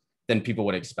automation, than people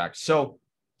would expect. So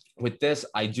with this,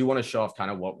 I do want to show off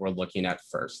kind of what we're looking at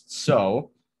first.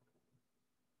 So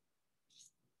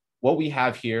what we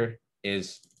have here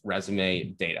is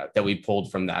resume data that we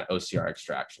pulled from that OCR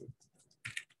extraction.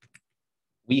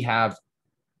 We have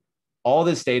all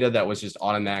this data that was just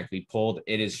automatically pulled.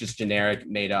 It is just generic,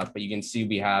 made up, but you can see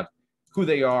we have who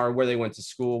they are, where they went to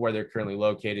school, where they're currently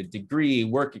located, degree,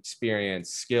 work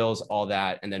experience, skills, all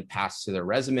that, and then pass to their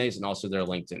resumes and also their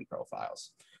LinkedIn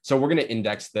profiles. So we're going to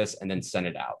index this and then send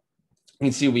it out. You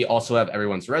can see we also have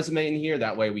everyone's resume in here.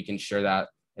 That way we can share that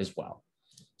as well.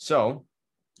 So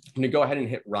I'm going to go ahead and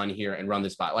hit run here and run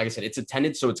this bot. Like I said, it's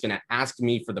attended, so it's going to ask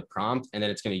me for the prompt, and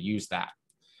then it's going to use that.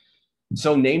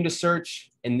 So name to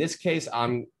search. In this case,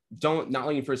 I'm not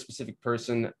looking for a specific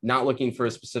person, not looking for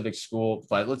a specific school,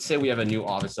 but let's say we have a new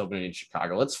office opening in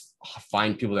Chicago. Let's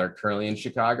find people that are currently in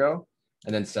Chicago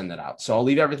and then send that out. So I'll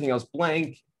leave everything else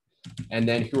blank. And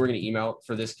then who we're going to email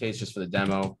for this case, just for the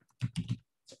demo,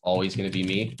 it's always going to be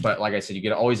me. But like I said, you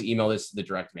can always email this to the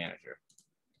direct manager.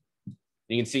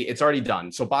 You can see it's already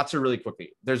done. So bots are really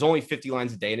quickly. There's only 50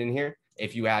 lines of data in here.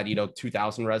 If you had,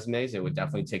 2,000 resumes, it would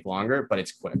definitely take longer, but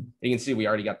it's quick. You can see we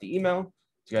already got the email.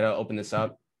 So you got to open this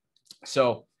up.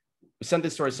 So we sent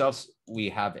this to ourselves. We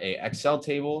have a Excel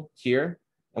table here,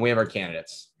 and we have our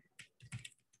candidates,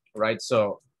 right?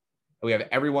 So we have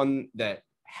everyone that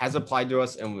has applied to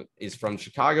us and is from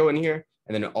Chicago in here.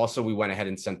 And then also we went ahead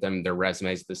and sent them their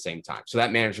resumes at the same time. So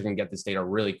that manager can get this data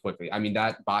really quickly. I mean,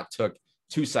 that bot took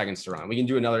 2 seconds to run. We can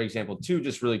do another example too,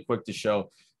 just really quick to show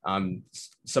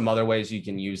some other ways you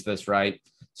can use this, right?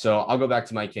 So I'll go back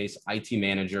to my case. IT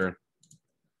manager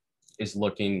is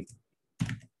looking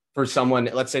for someone,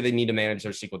 let's say they need to manage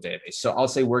their SQL database. So I'll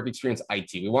say work experience IT.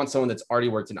 We want someone that's already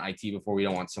worked in IT before. We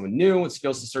don't want someone new with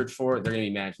skills to search for. They're going to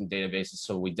be managing databases.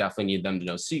 So we definitely need them to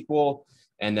know SQL.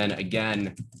 And then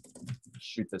again,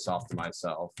 shoot this off to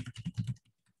myself.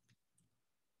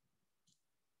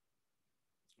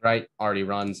 Right, already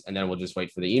runs. And then we'll just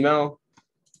wait for the email.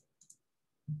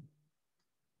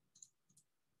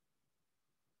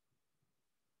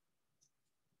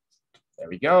 There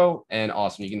we go. And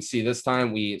awesome. You can see this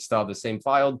time we still have the same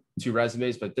file, 2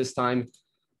 resumes, but this time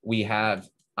we have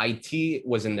IT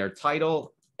was in their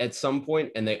title at some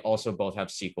point, and they also both have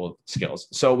SQL skills.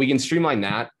 So we can streamline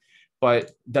that.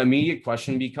 But the immediate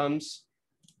question becomes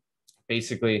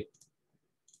basically,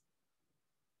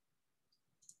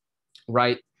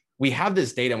 right, we have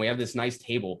this data and we have this nice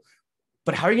table,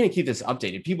 but how are you going to keep this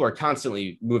updated? People are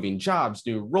constantly moving jobs,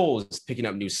 new roles, picking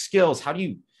up new skills. How do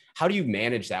you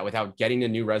manage that without getting a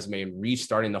new resume and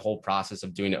restarting the whole process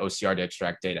of doing the OCR to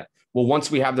extract data? Well,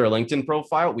 once we have their LinkedIn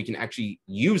profile, we can actually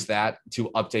use that to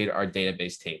update our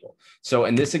database table. So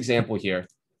in this example here,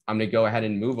 I'm going to go ahead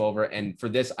and move over. And for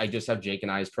this, I just have Jake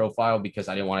and I's profile because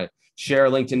I didn't want to share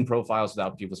LinkedIn profiles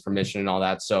without people's permission and all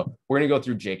that. So we're going to go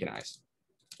through Jake and I's.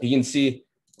 You can see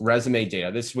resume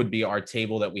data. This would be our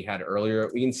table that we had earlier.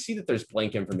 We can see that there's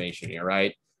blank information here,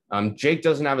 right? Jake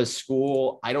doesn't have a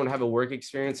school. I don't have a work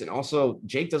experience. And also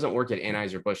Jake doesn't work at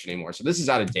Anheuser-Busch anymore. So this is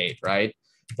out of date, right?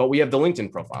 But we have the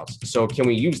LinkedIn profiles. So can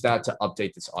we use that to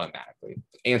update this automatically?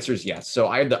 Answer is yes. So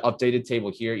I have the updated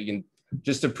table here. You can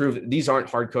just to prove these aren't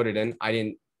hard coded in. I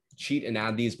didn't cheat and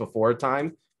add these before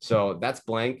time. So that's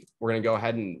blank. We're going to go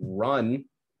ahead and run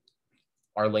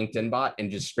our LinkedIn bot and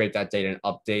just scrape that data and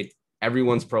update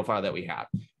everyone's profile that we have.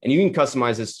 And you can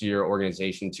customize this to your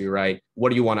organization too, right? What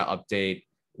do you want to update?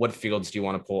 What fields do you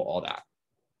want to pull? All that.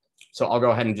 So I'll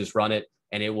go ahead and just run it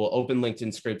and it will open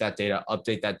LinkedIn, scrape that data,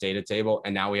 update that data table.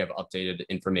 And now we have updated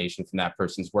information from that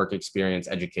person's work experience,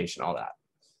 education, all that.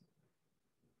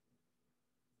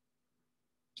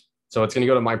 So it's going to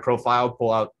go to my profile,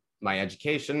 pull out my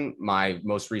education, my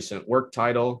most recent work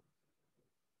title.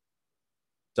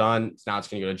 Done. Now it's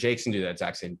going to go to Jake's and do the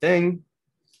exact same thing.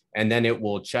 And then it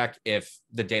will check if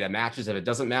the data matches. If it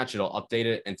doesn't match, it'll update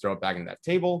it and throw it back in that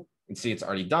table. You can see it's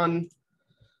already done.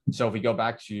 So if we go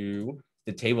back to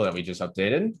the table that we just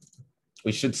updated,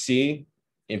 we should see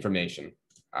information.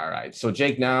 All right. So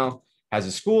Jake now has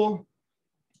a school.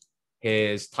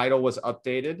 His title was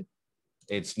updated.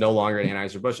 It's no longer an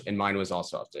Anheuser-Busch, and mine was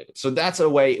also updated. So that's a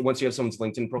way, once you have someone's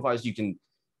LinkedIn profiles, you can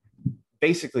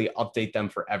basically update them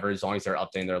forever as long as they're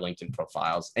updating their LinkedIn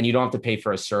profiles. And you don't have to pay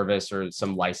for a service or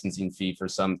some licensing fee for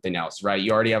something else, right?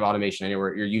 You already have automation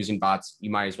anywhere. You're using bots.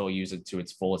 You might as well use it to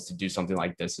its fullest to do something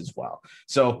like this as well.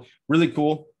 So really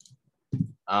cool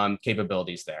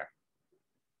capabilities there.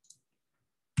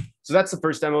 So that's the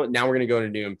first demo. Now we're going to go to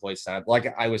new employee setup.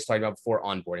 Like I was talking about before,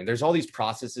 onboarding. There's all these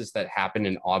processes that happen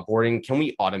in onboarding. Can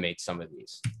we automate some of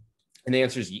these? And the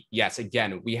answer is yes.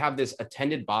 Again, we have this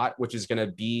attended bot, which is going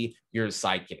to be your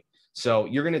sidekick. So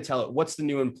you're going to tell it what's the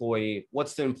new employee,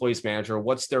 what's the employee's manager,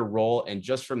 what's their role. And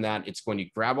just from that, it's going to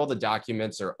grab all the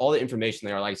documents or all the information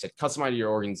there. Like I said, customized to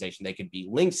your organization. They could be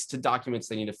links to documents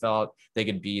they need to fill out. They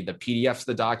could be the PDFs of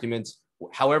the documents.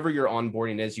 However your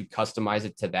onboarding is, you customize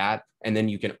it to that, and then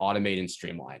you can automate and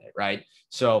streamline it, right?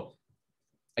 So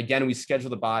again, we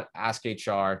schedule the bot, ask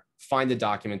HR, find the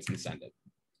documents, and send it.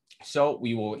 So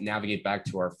we will navigate back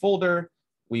to our folder.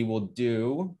 We will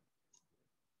do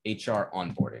HR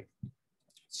onboarding.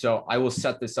 So I will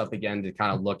set this up again to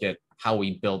kind of look at how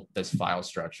we built this file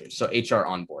structure. So HR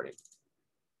onboarding.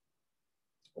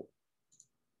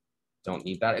 Don't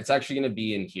need that. It's actually going to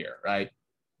be in here, right?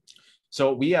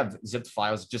 So we have zipped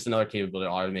files, just another capability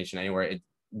of automation anywhere. It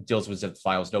deals with zipped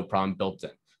files, no problem, built in.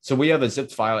 So we have a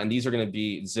zipped file, and these are going to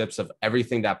be zips of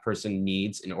everything that person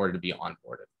needs in order to be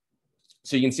onboarded.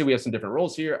 So you can see we have some different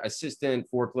roles here: assistant,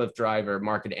 forklift driver,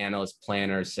 market analyst,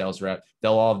 planner, sales rep.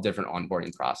 They'll all have different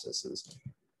onboarding processes.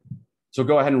 So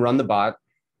go ahead and run the bot.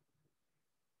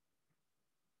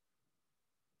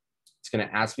 It's going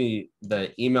to ask me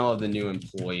the email of the new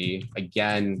employee,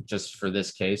 again, just for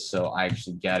this case, so I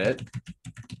actually get it.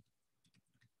 It's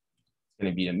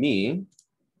going to be to me.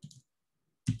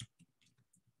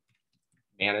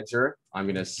 Manager, I'm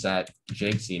going to set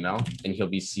Jake's email, and he'll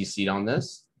be CC'd on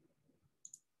this.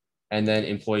 And then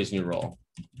employee's new role.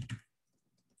 In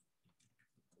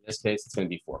this case, it's going to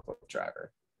be forklift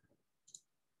driver.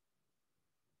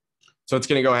 So it's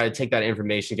going to go ahead and take that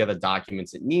information, get the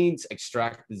documents it needs,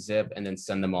 extract the zip, and then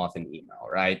send them off in email,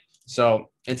 right? So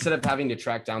instead of having to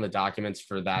track down the documents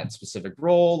for that specific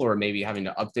role, or maybe having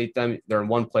to update them, they're in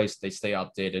one place, they stay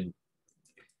updated,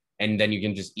 and then you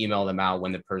can just email them out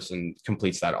when the person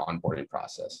completes that onboarding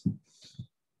process.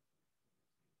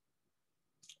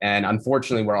 And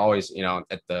unfortunately, we're always,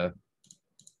 at the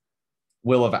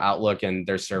will of Outlook and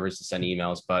their servers to send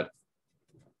emails, but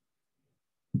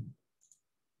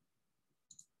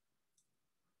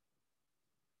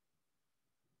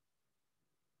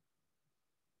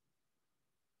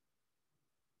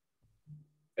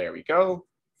there we go.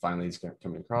 Finally, it's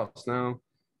coming across now.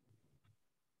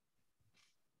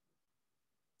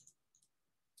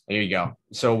 There you go.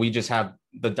 So we just have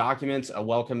the documents, a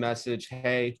welcome message.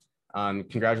 Hey,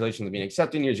 congratulations on being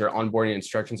accepted. Here's your onboarding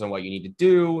instructions on what you need to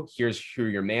do. Here's who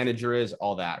your manager is,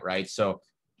 all that, right? So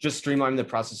just streamlining the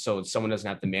process so someone doesn't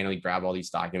have to manually grab all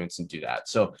these documents and do that.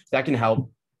 So that can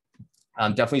help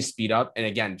definitely speed up. And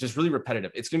again, just really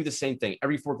repetitive. It's going to be the same thing.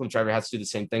 Every forklift driver has to do the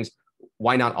same things.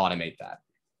 Why not automate that?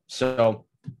 So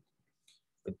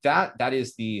with that, that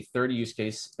is the third use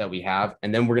case that we have.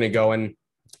 And then we're going to go in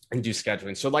and do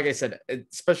scheduling. So like I said,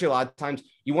 especially a lot of times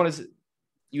you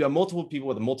have multiple people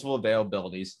with multiple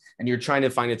availabilities, and you're trying to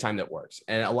find a time that works.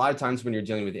 And a lot of times when you're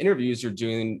dealing with interviews, you're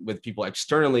dealing with people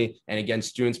externally. And again,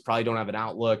 students probably don't have an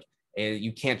Outlook, and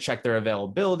you can't check their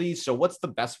availability. So what's the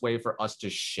best way for us to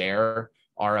share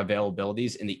our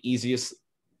availabilities in the easiest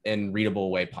and readable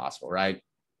way possible, right?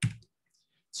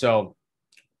 So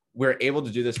we're able to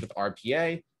do this with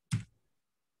RPA.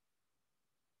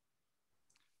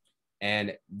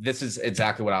 And this is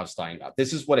exactly what I was talking about.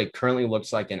 This is what it currently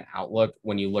looks like in Outlook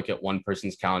when you look at one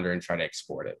person's calendar and try to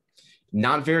export it.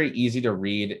 Not very easy to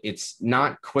read. It's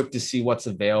not quick to see what's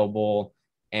available.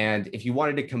 And if you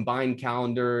wanted to combine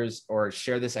calendars or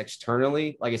share this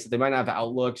externally, like I said, they might not have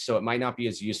Outlook, so it might not be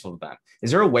as useful to them.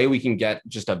 Is there a way we can get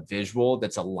just a visual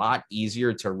that's a lot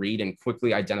easier to read and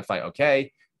quickly identify,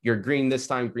 okay, you're green this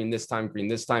time, green this time, green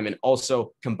this time, and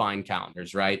also combine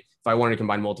calendars, right? If I wanted to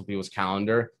combine multiple people's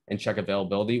calendar and check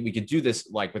availability, we could do this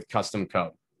like with custom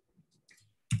code.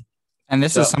 And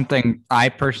this is something I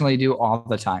personally do all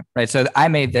the time, right? So I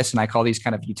made this and I call these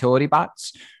kind of utility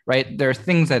bots, right? There are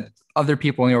things that other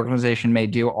people in the organization may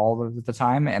do all of the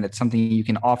time. And it's something you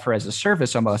can offer as a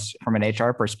service almost from an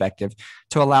HR perspective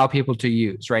to allow people to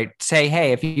use, right? Say,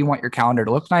 hey, if you want your calendar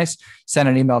to look nice, send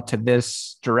an email to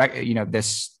this direct,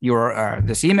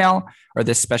 this email or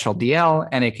this special DL,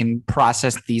 and it can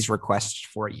process these requests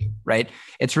for you, right?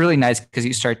 It's really nice because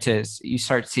you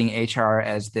start seeing HR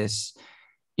as this,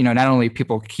 not only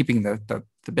people keeping the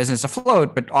the business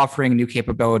afloat, but offering new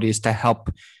capabilities to help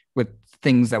with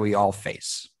things that we all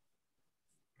face.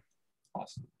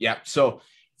 Awesome. Yeah. So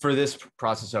for this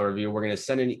process overview, we're going to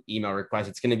send an email request.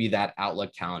 It's going to be that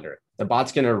Outlook calendar. The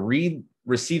bot's going to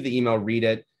receive the email, read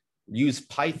it, use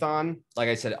Python. Like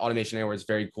I said, Automation Anywhere is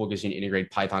very cool because you can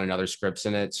integrate Python and other scripts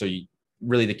in it. So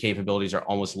really the capabilities are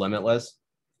almost limitless.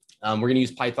 We're going to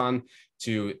use Python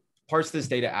to parse this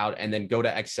data out and then go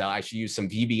to Excel. I should use some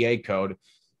VBA code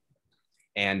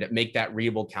and make that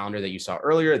readable calendar that you saw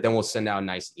earlier. Then we'll send out a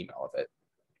nice email of it.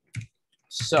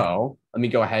 So let me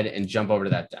go ahead and jump over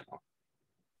to that demo.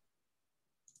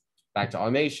 Back to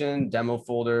automation, demo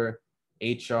folder,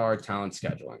 HR, talent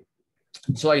scheduling.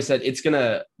 So like I said, it's going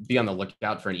to be on the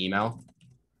lookout for an email.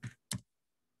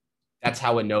 That's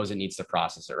how it knows it needs to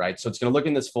process it, right? So it's going to look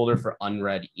in this folder for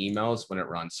unread emails when it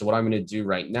runs. So what I'm going to do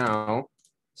right now,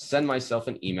 send myself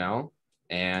an email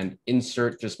and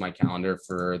insert just my calendar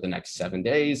for the next 7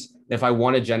 days. If I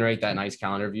want to generate that nice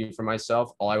calendar view for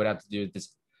myself, all I would have to do,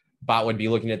 this bot would be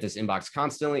looking at this inbox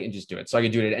constantly and just do it. So I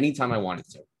could do it at any time I wanted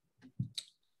to.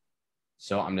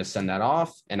 So I'm going to send that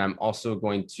off, and I'm also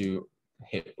going to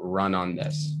hit run on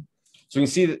this. So you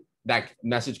can see that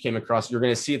message came across. You're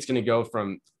going to see it's going to go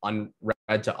from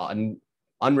unread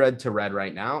to read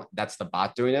right now. That's the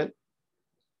bot doing it.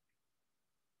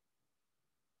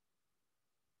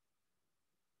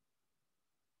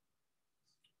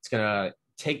 It's going to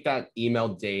take that email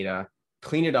data,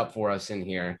 clean it up for us in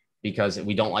here because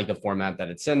we don't like the format that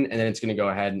it's in, and then it's going to go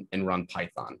ahead and run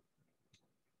Python.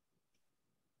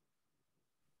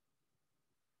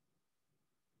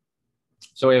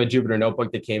 So we have a Jupyter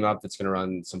notebook that came up that's going to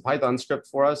run some Python script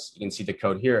for us. You can see the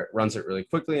code here. It runs it really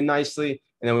quickly and nicely.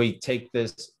 And then we take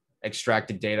this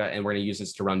extracted data and we're going to use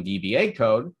this to run VBA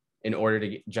code in order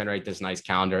to generate this nice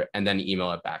calendar and then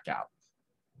email it back out.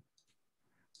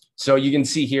 So you can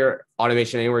see here,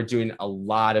 Automation Anywhere doing a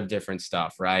lot of different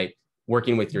stuff, right?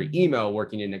 Working with your email,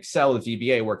 working in Excel with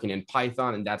VBA, working in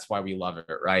Python, and that's why we love it,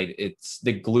 right? It's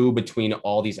the glue between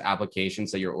all these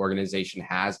applications that your organization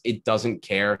has. It doesn't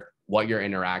care what you're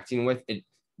interacting with. It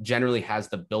generally has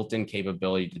the built-in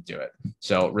capability to do it.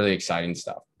 So really exciting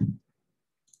stuff.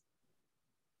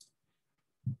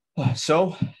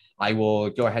 So I will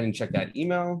go ahead and check that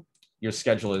email. Your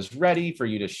schedule is ready for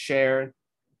you to share.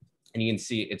 And you can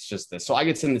see it's just this. So I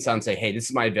could send this out and say, hey, this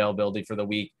is my availability for the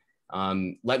week.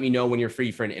 Let me know when you're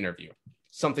free for an interview,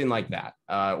 something like that.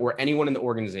 Or anyone in the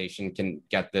organization can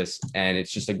get this. And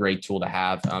it's just a great tool to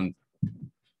have.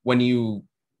 When you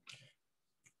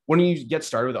get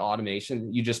started with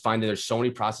automation, you just find that there's so many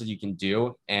processes you can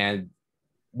do. And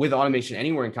with Automation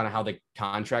Anywhere and kind of how the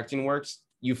contracting works,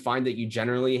 you find that you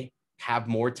generally have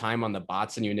more time on the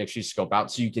bots than you initially scope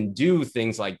out. So you can do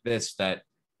things like this, that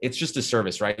it's just a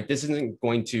service, right? This isn't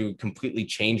going to completely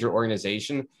change your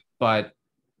organization, but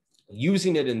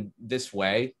using it in this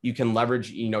way, you can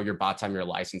leverage, your bot time, your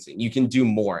licensing. You can do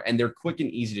more, and they're quick and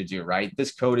easy to do, right?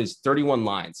 This code is 31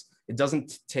 lines. It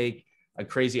doesn't take a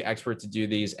crazy expert to do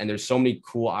these. And there's so many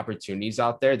cool opportunities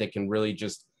out there that can really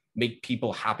just make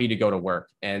people happy to go to work.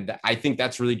 And I think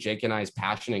that's really Jake and I's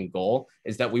passion and goal,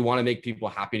 is that we want to make people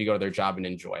happy to go to their job and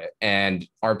enjoy it. And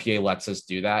RPA lets us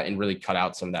do that and really cut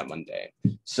out some of that mundane.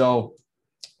 So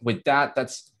with that,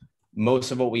 that's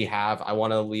most of what we have. I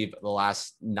want to leave the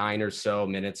last 9 or so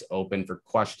minutes open for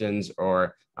questions,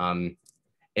 or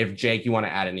if Jake, you want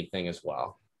to add anything as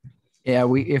well. Yeah,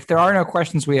 if there are no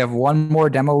questions, we have one more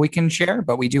demo we can share,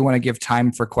 but we do want to give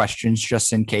time for questions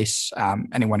just in case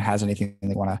anyone has anything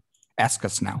they want to ask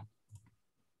us now.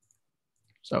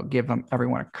 So give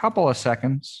everyone a couple of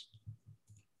seconds.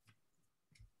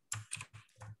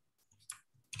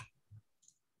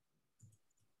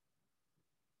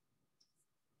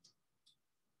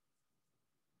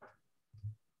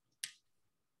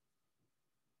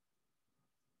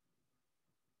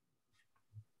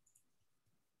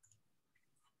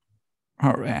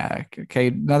 All right. Okay.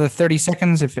 Another 30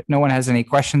 seconds. If no one has any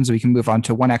questions, we can move on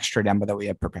to one extra demo that we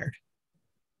have prepared.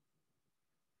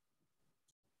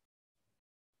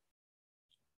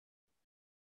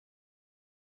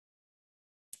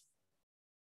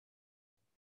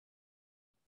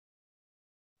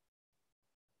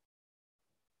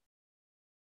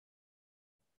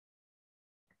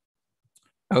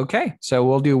 Okay. So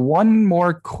we'll do one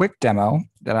more quick demo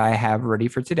that I have ready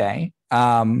for today.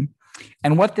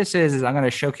 And what this is I'm going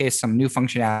to showcase some new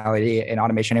functionality in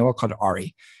Automation Anywhere called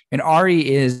ARI. And ARI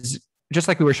is just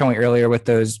like we were showing earlier with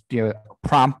those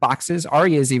prompt boxes.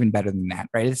 ARI is even better than that,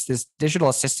 right? It's this digital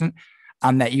assistant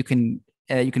that you can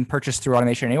purchase through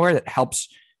Automation Anywhere that helps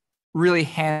really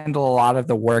handle a lot of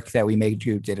the work that we may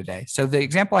do day to day. So the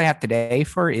example I have today is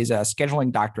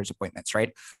scheduling doctor's appointments,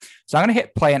 right? So I'm going to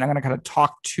hit play and I'm going to kind of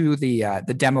talk to the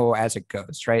demo as it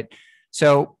goes, right?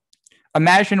 So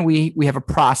imagine we have a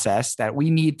process that we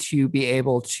need to be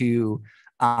able to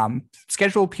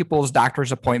schedule people's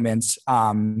doctor's appointments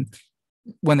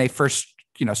when they first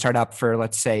start up for,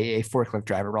 let's say, a forklift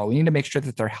driver role. We need to make sure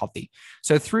that they're healthy.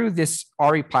 So through this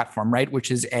RE platform, right,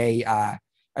 which is a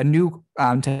new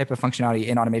type of functionality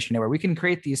in Automation Anywhere, we can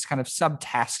create these kind of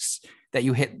subtasks that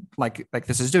you hit, like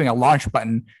this is doing a launch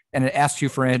button, and it asks you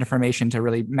for information to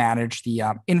really manage the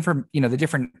the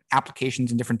different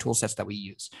applications and different tool sets that we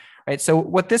use, right? So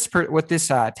what this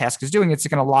task is doing, it's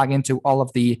going to log into all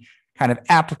of the kind of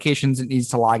applications it needs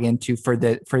to log into for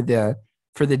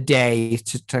the day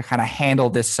to kind of handle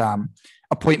this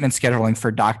appointment scheduling for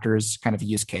doctors kind of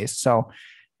use case. So I'm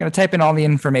going to type in all the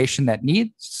information that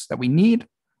we need,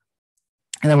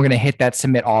 and then we're going to hit that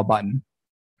submit all button.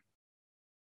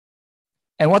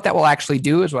 And what that will actually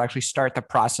do is we'll actually start the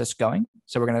process going.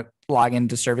 So we're going to log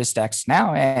into Service Desk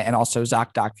now and also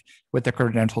ZocDoc with the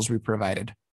credentials we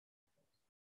provided.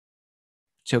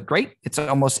 So great. It's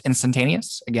almost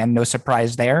instantaneous. Again, no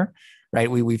surprise there,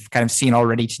 right? We've kind of seen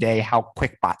already today how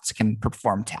quick bots can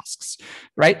perform tasks,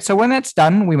 right? So when that's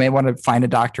done, we may want to find a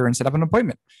doctor and set up an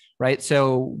appointment, right?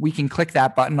 So we can click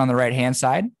that button on the right-hand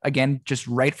side, again, just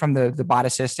right from the bot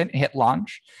assistant, hit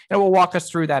launch, and it will walk us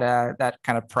through that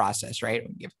kind of process, right?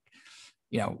 We'll give,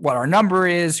 what our number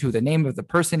is, who the name of the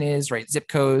person is, right? Zip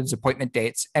codes, appointment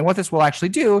dates. And what this will actually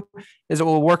do is it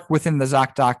will work within the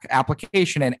ZocDoc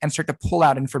application and start to pull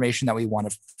out information that we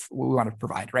want to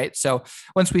provide, right? So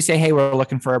once we say, hey, we're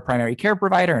looking for a primary care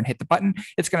provider and hit the button,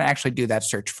 it's going to actually do that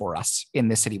search for us in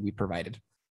the city we provided.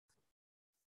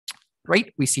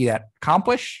 Great, we see that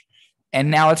accomplish.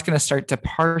 And now it's going to start to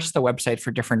parse the website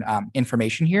for different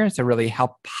information here to really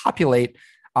help populate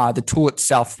the tool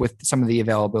itself with some of the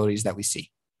availabilities that we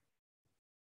see.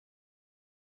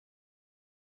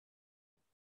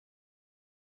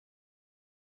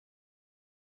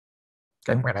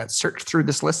 Okay, we're going to search through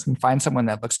this list and find someone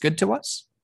that looks good to us.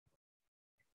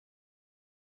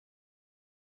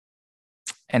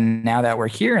 And now that we're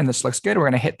here and this looks good, we're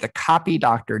going to hit the copy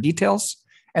doctor details.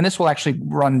 And this will actually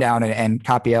run down and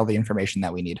copy all the information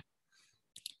that we need.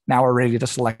 Now we're ready to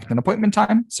select an appointment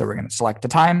time. So we're going to select the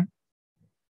time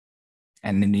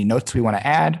and any notes we want to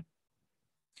add.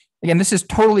 Again, this is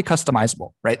totally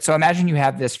customizable, right? So imagine you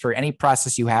have this for any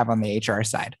process you have on the HR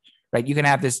side, right? You can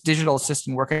have this digital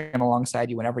assistant working alongside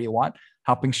you whenever you want,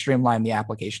 helping streamline the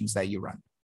applications that you run.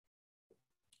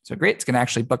 So great, it's going to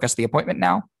actually book us the appointment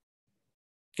now.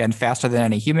 Again, faster than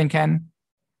any human can.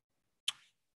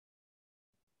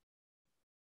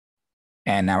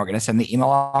 And now we're going to send the email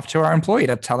off to our employee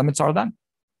to tell them it's all done.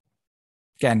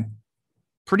 Again,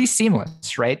 pretty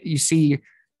seamless, right? You see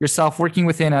yourself working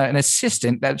within an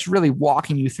assistant that's really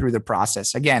walking you through the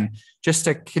process. Again, just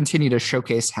to continue to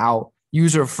showcase how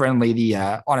user-friendly the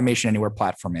Automation Anywhere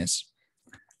platform is.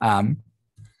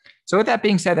 So with that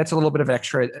being said, that's a little bit of an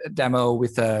extra demo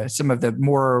with some of the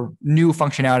more new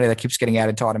functionality that keeps getting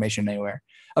added to Automation Anywhere.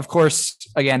 Of course,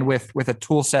 again, with a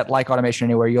tool set like Automation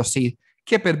Anywhere, you'll see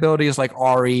capabilities like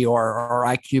RE or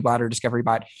IQBot or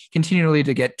DiscoveryBot continually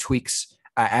to get tweaks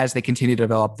as they continue to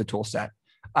develop the tool set.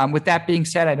 With that being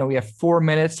said, I know we have 4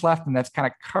 minutes left, and that's kind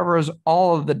of covers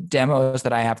all of the demos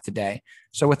that I have today.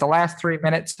 So with the last 3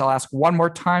 minutes, I'll ask one more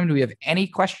time. Do we have any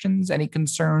questions, any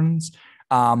concerns,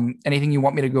 anything you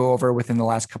want me to go over within the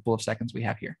last couple of seconds we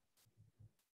have here?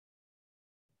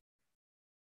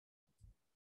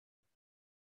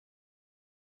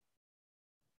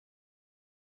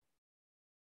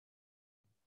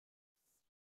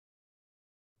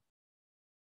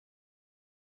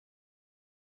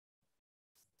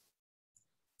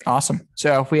 Awesome.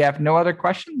 So if we have no other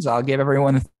questions, I'll give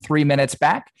everyone 3 minutes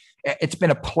back. It's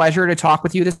been a pleasure to talk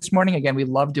with you this morning. Again, we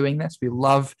love doing this. We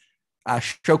love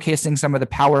showcasing some of the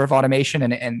power of automation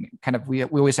and kind of we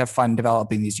always have fun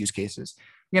developing these use cases.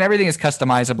 Again, everything is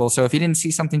customizable. So if you didn't see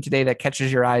something today that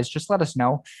catches your eyes, just let us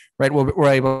know, right?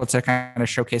 We're able to kind of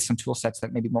showcase some tool sets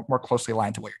that maybe more closely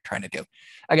aligned to what you're trying to do.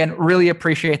 Again, really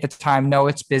appreciate the time. Know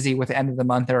it's busy with the end of the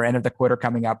month or end of the quarter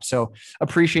coming up. So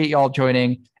appreciate you all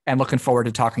joining and looking forward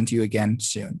to talking to you again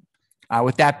soon.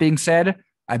 With that being said,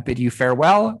 I bid you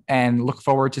farewell and look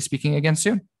forward to speaking again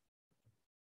soon.